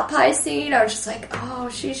that pot pie scene, I was just like, oh,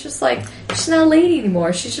 she's just like, she's not a lady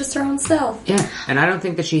anymore. She's just her own self. Yeah, and I don't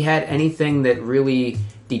think that she had anything that really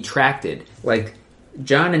detracted. Like,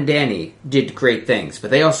 Jon and Dany did great things,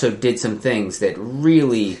 but they also did some things that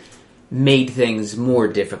really made things more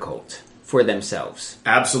difficult for themselves.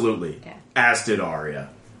 Absolutely. Yeah. As did Arya.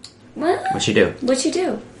 What'd she do? What'd she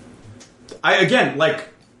do?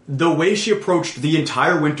 The way she approached the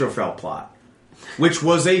entire Winterfell plot, which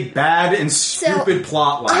was a bad and stupid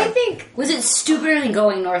plot line. I think... Was it stupider than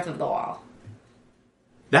going north of the wall?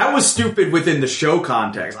 That was stupid within the show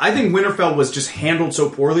context. I think Winterfell was just handled so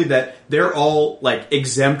poorly that they're all,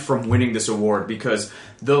 exempt from winning this award because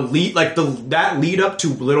that lead up to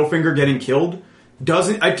Littlefinger getting killed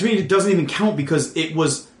to me, it doesn't even count because it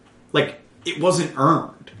was, it wasn't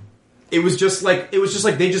earned. It was just like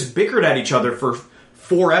they just bickered at each other for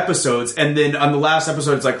 4 episodes, and then on the last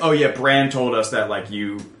episode, it's like, oh yeah, Bran told us that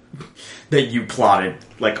you plotted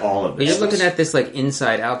all of this. You're looking at this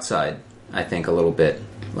inside outside. I think a little bit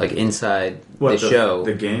inside the show,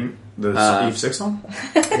 the game, the Eve 6 song.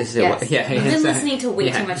 Yes. You've been listening to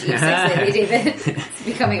way too much Eve 6 lately, David. It's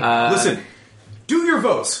becoming. Listen, do your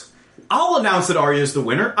votes. I'll announce that Arya is the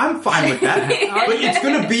winner. I'm fine with that, but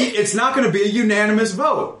it's not gonna be a unanimous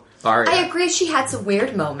vote. Arya. I agree. She had some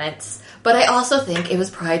weird moments. But I also think it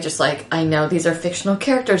was probably just I know these are fictional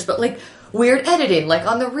characters, but weird editing,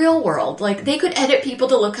 on the real world. They could edit people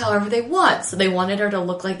to look however they want, so they wanted her to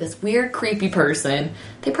look like this weird, creepy person.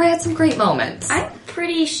 They probably had some great moments. I'm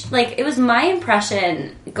pretty, it was my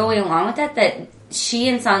impression going along with that she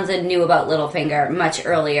and Sansa knew about Littlefinger much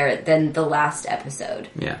earlier than the last episode.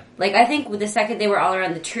 Yeah. I think the second they were all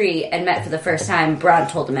around the tree and met for the first time,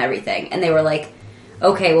 Bronn told them everything, and they were like,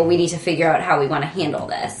 okay, well, we need to figure out how we want to handle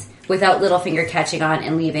this without Littlefinger catching on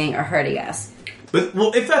and leaving or hurting us. But,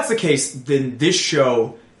 if that's the case, then this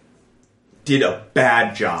show did a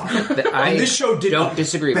bad job. This show did a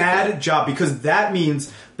bad job because that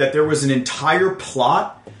means that there was an entire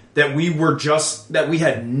plot that we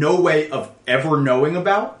had no way of ever knowing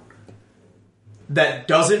about that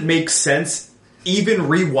doesn't make sense even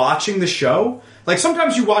rewatching the show.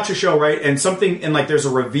 Sometimes you watch a show, right, and something, and there's a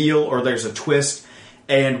reveal or there's a twist,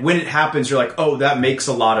 And when it happens, you're like, oh, that makes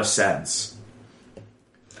a lot of sense.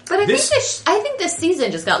 But I think this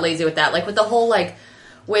season just got lazy with that. Like, with the whole, like,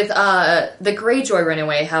 with the Greyjoy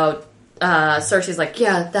runaway, how Cersei's like,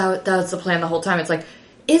 yeah, that was the plan the whole time. It's like,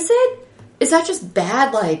 is that just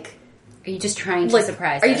bad, like... Are you just trying to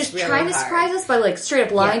surprise us? Are you just really trying to surprise us by, like, straight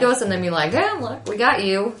up lying to us and then be like, yeah, look, we got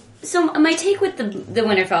you? So my take with the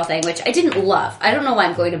Winterfell thing, which I didn't love, I don't know why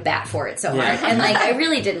I'm going to bat for it so hard, and like I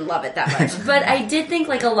really didn't love it that much, but I did think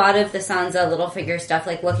like a lot of the Sansa Littlefinger stuff,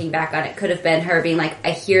 like looking back on it, could have been her being like,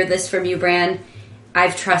 I hear this from you, Bran,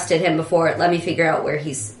 I've trusted him before, let me figure out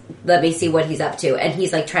let me see what he's up to, and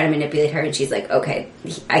he's like trying to manipulate her, and she's like, okay,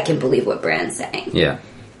 I can believe what Bran's saying. Yeah.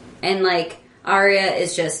 And like, Arya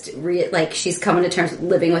is just like she's coming to terms with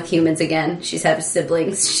living with humans again. She's having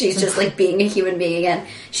siblings. She's just like being a human being again.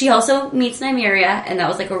 She also meets Nymeria, and that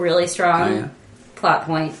was like a really strong plot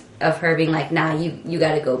point of her being like, "Nah, you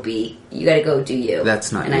got to go do you."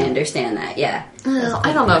 That's not. And I understand that. Yeah.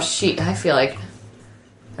 I don't know. I feel like,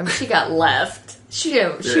 I mean, she got left. She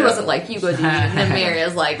wasn't like, you go do me. And then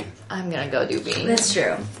Nymearia's like, I'm gonna go do me. That's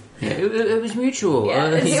true. Yeah, it was mutual.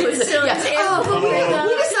 Yeah, it was still. We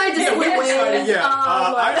decided to win.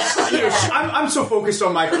 I'm so focused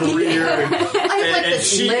on my career, and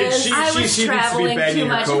she seems to be banging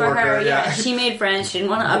her coworker. Yeah, she made friends. She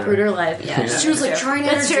didn't want to uproot her life. Yeah, she was like trying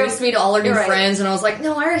to introduce me to all her new friends, and I was like,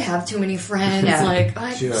 no, I already have too many friends. Yeah. Like,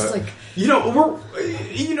 I just like. When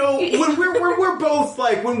we're both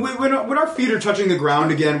like when our feet are touching the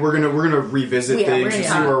ground again, we're gonna revisit things and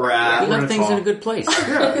see where we're at. We left things in a good place.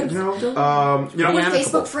 Yeah, we're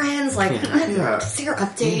Facebook friends. Like, see her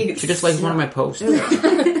update. She just likes one of my posts.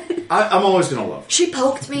 I'm always gonna love her. She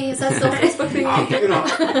poked me. Is that still Facebook thing?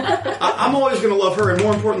 I'm always gonna love her, and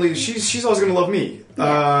more importantly, she's always gonna love me. She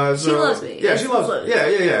loves me. Yeah, she loves me.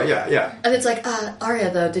 Yeah. And it's like,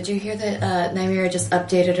 Arya, though, did you hear that Nymeria just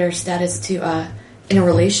updated her status to in a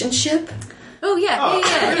relationship? Oh yeah. I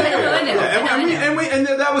know. And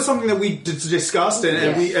that was something that we discussed, and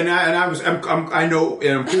I know,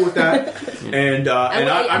 and I'm cool with that. And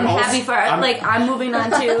I'm happy for her. I'm moving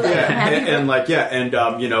on too.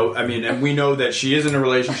 And we know that she is in a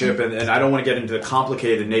relationship, and I don't want to get into the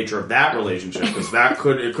complicated nature of that relationship because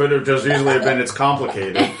it could have just easily have been it's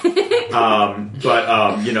complicated.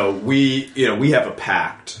 We have a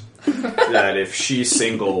pact. That if she's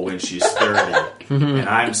single when she's 30 and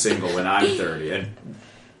I'm single when I'm 30, and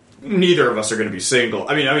neither of us are going to be single.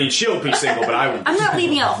 I mean, she'll be single, but I won't. I'm not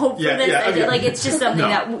leaving out hope for this. Okay. Like, it's just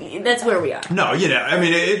something that's where we are. No, it is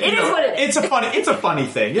what it is. It's a funny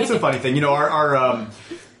thing. It's a funny thing. Our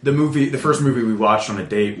the first movie we watched on a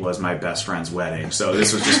date was My Best Friend's Wedding, so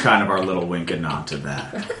this was just kind of our little wink and nod to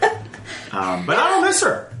that. But I don't miss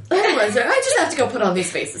her. I just have to go put on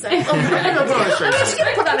these faces. I'm just going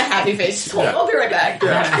to put on a happy face. I'll be right back.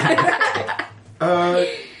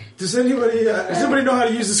 Does anybody know how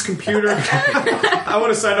to use this computer? I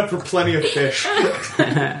want to sign up for Plenty of Fish.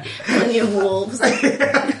 Plenty of Wolves.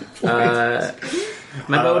 My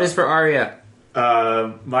vote is for Arya.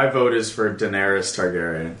 My vote is for Daenerys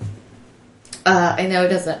Targaryen. I know it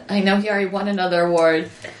doesn't. I know he already won another award.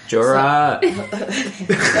 Jorah.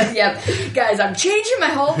 Yep. Guys, I'm changing my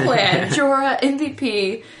whole plan. Jorah,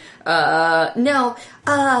 MVP. No.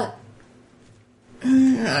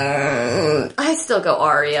 I still go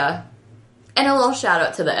Arya. And a little shout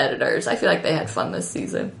out to the editors. I feel like they had fun this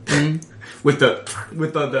season. With the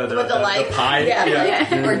pie.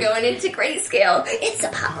 Yeah. We're going into grayscale. It's a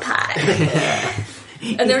pot pie.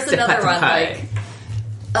 And there's another one like,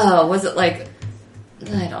 was it like,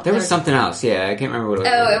 I don't. There was something else. Yeah, I can't remember what it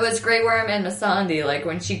was. Oh, it was Grey Worm and Missandei. Like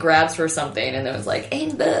when she grabs for something, and it was like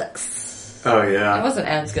 8 books. Oh yeah, I wasn't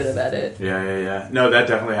as good about it. Yeah. No, that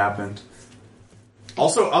definitely happened.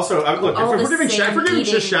 Also, look, if we're giving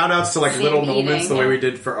just shout outs to like little moments the way we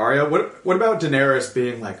did for Arya. What about Daenerys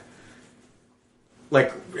being like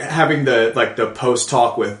having the post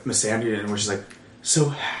talk with Missandei, and where she's like, so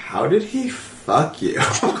how did he fuck you?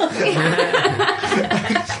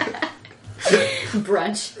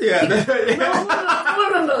 Brunch. Yeah. We're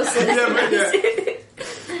mimosas.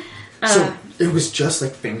 So it was just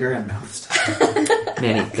like finger and mouth stuff.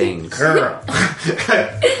 Many things. Girl,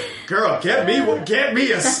 get me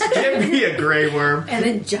a Grey Worm. And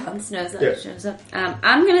then Jon Snow shows up.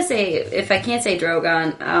 I'm gonna say, if I can't say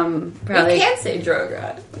Drogon, probably. You can't say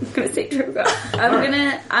Drogon. I'm gonna say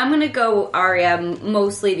Drogon. I'm gonna go Arya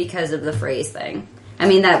mostly because of the phrase thing. I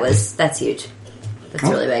mean, that's huge. That's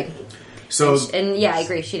really big. So and I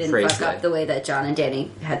agree. She didn't fuck up the way that Jon and Dany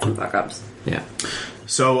had some fuck ups. Yeah.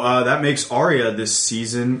 So that makes Arya this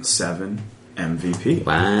season 7 MVP.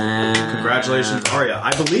 Wow! Congratulations, Arya.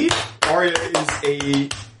 I believe Arya is a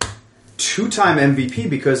 2-time MVP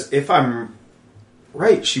because if I'm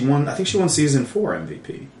right, she won. I think she won season 4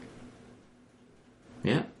 MVP.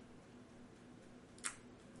 Yeah.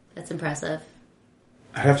 That's impressive.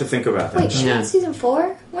 I have to think about that. Wait, she won season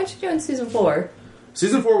 4? What'd she do in season 4?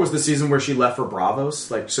 Season 4 was the season where she left for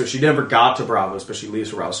Bravos. Like, so she never got to Bravos, but she leaves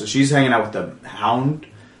for Bravos. So she's hanging out with the Hound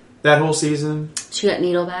that whole season. She got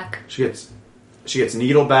Needle back. She gets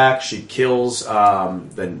Needle back. She kills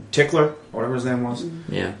the Tickler, or whatever his name was.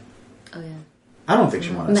 Yeah. Oh yeah. I don't think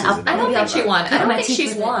she won that season. I don't think she won. I don't think teeth she's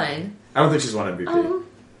with it. won. I don't think she's won MVP. Oh,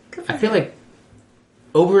 I feel like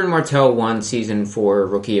Oberyn Martell won season 4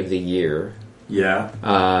 Rookie of the Year. Yeah.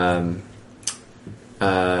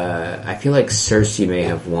 I feel like Cersei may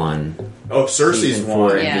have won. Oh, Cersei's season 4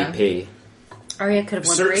 won. MVP. Arya could have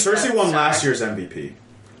won. Cersei won last year's MVP.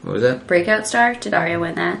 What was that? Breakout Star. Did Arya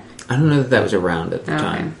win that? I don't know that was around at the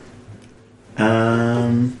Okay.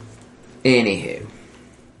 time. Anywho.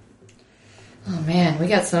 Oh man, we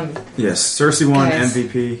got some Yes, Cersei won Guys.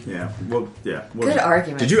 MVP. Yeah. Well, yeah. good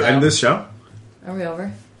arguments. Did you end though. this show? Are we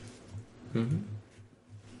over? Mm-hmm.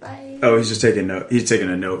 Bye. Oh, he's just taking note. He's taking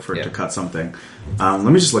a note for it Yeah. to cut something. Let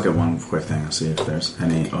me just look at one quick thing and see if there's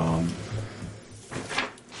any.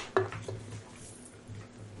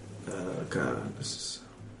 God, this is.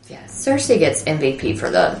 Yeah, Cersei gets MVP for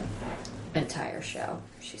the entire show.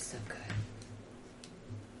 She's so good.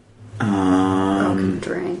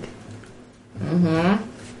 Drink.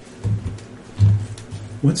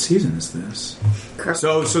 What season is this?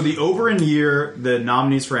 So the Oberyn year, the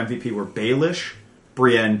nominees for MVP were Baelish,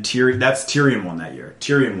 Brienne, Tyrion. That's Tyrion won that year.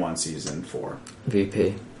 Tyrion won season 4.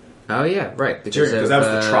 VP. Oh yeah, right. Tyrion, because that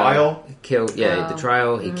was the trial. He killed. Yeah, the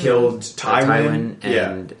trial. He Killed Tywin.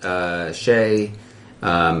 and Shay.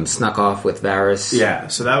 Snuck off with Varys. Yeah,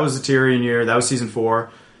 so that was the Tyrion year. That was season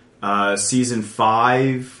 4. Season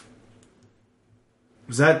 5.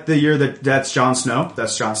 Was that the year that's Jon Snow?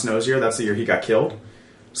 That's Jon Snow's year. That's the year he got killed.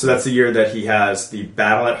 So that's the year that he has the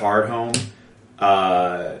battle at Hardhome.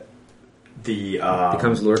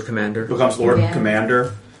 Becomes Lord Commander.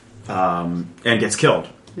 Commander, and gets killed.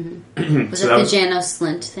 Was that the Janos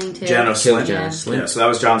Slint thing too? Janos Killed Slint. Janos Slint. Yeah, so that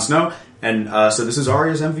was Jon Snow, and so this is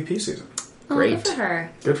Arya's MVP season. Oh, Great. good for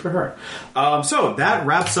her. Good for her. So that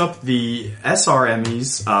wraps up the SR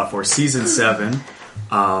Emmys for season 7.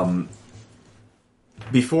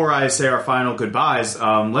 Before I say our final goodbyes,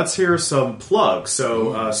 let's hear some plugs.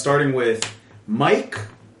 So starting with Mike.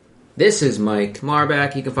 This is Mike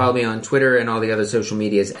Marbach. You can follow me on Twitter and all the other social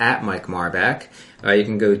medias at Mike Marbach. You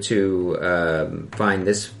can go to find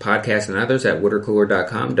this podcast and others at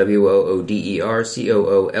woodercooler.com,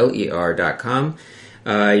 WOODERCOOLER.com.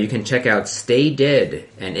 You can check out Stay Dead,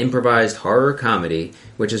 an improvised horror comedy,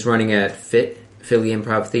 which is running at FIT, Philly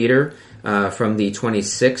Improv Theater, from the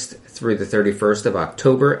 26th through the 31st of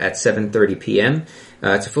October at 7:30 p.m.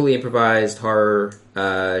 It's a fully improvised horror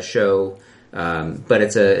show, but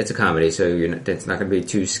it's a comedy, so it's not going to be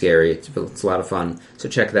too scary. It's a lot of fun, so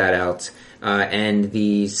check that out. And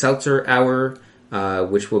the Seltzer Hour,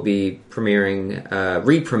 which will be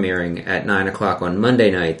re-premiering at 9 o'clock on Monday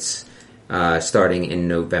nights, starting in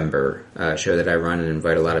November. Show that I run and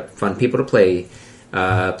invite a lot of fun people to play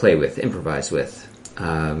with, improvise with.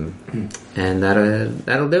 And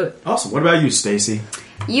that'll do it. Awesome. What about you, Stacy?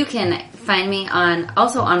 You can find me on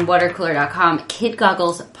watercooler.com, Kid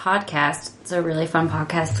Goggles Podcast. It's a really fun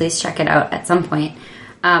podcast. Please check it out at some point.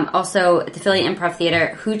 Also, at the Philly Improv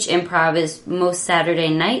Theater, Hooch Improv is most Saturday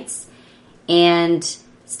nights, and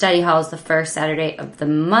Study Hall is the first Saturday of the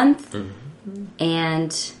month. Mm-hmm.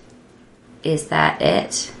 And is that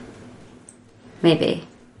it? Maybe.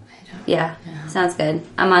 Yeah, sounds good.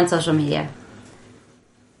 I'm on social media.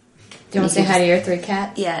 Do you want to say hi to your 3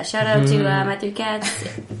 cats? Yeah, shout out to my 3 cats,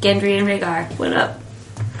 Gendry and Rhaegar. What up?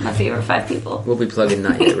 My favorite 5 people. We'll be plugging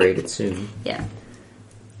Not Yet Rated soon. Yeah.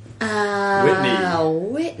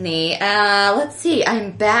 Whitney. Let's see.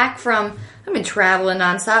 I've been traveling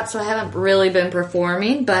nonstop, so I haven't really been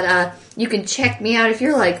performing, but you can check me out if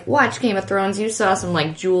you're like, watch Game of Thrones, you saw some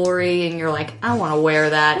like jewelry, and you're like, I want to wear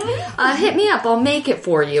that. Hit me up, I'll make it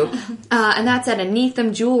for you. And that's at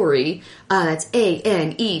Anethum Jewelry. That's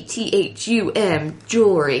ANETHUM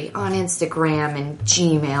Jewelry on Instagram and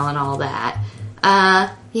Gmail and all that.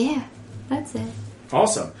 Yeah, that's it.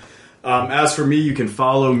 Awesome. As for me, you can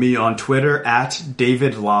follow me on Twitter at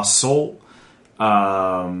David La Soul.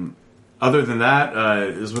 Other than that,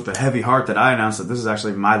 it was with a heavy heart that I announced that this is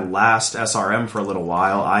actually my last SRM for a little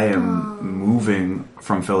while. I am moving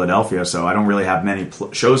from Philadelphia, so I don't really have many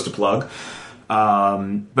shows to plug.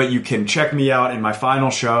 But you can check me out in my final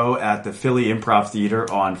show at the Philly Improv Theater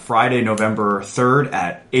on Friday, November 3rd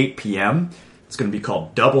at 8 p.m. It's going to be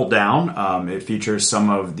called Double Down. It features some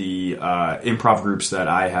of the improv groups that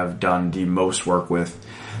I have done the most work with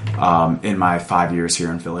in my 5 years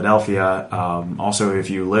here in Philadelphia. Also, if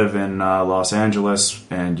you live in Los Angeles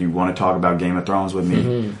and you want to talk about Game of Thrones with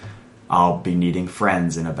me, I'll be needing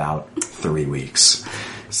friends in about 3 weeks.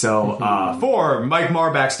 So, for Mike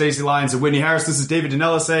Marbach, Stacey Lyons, and Whitney Harris, this is David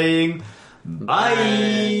Danella saying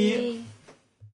bye.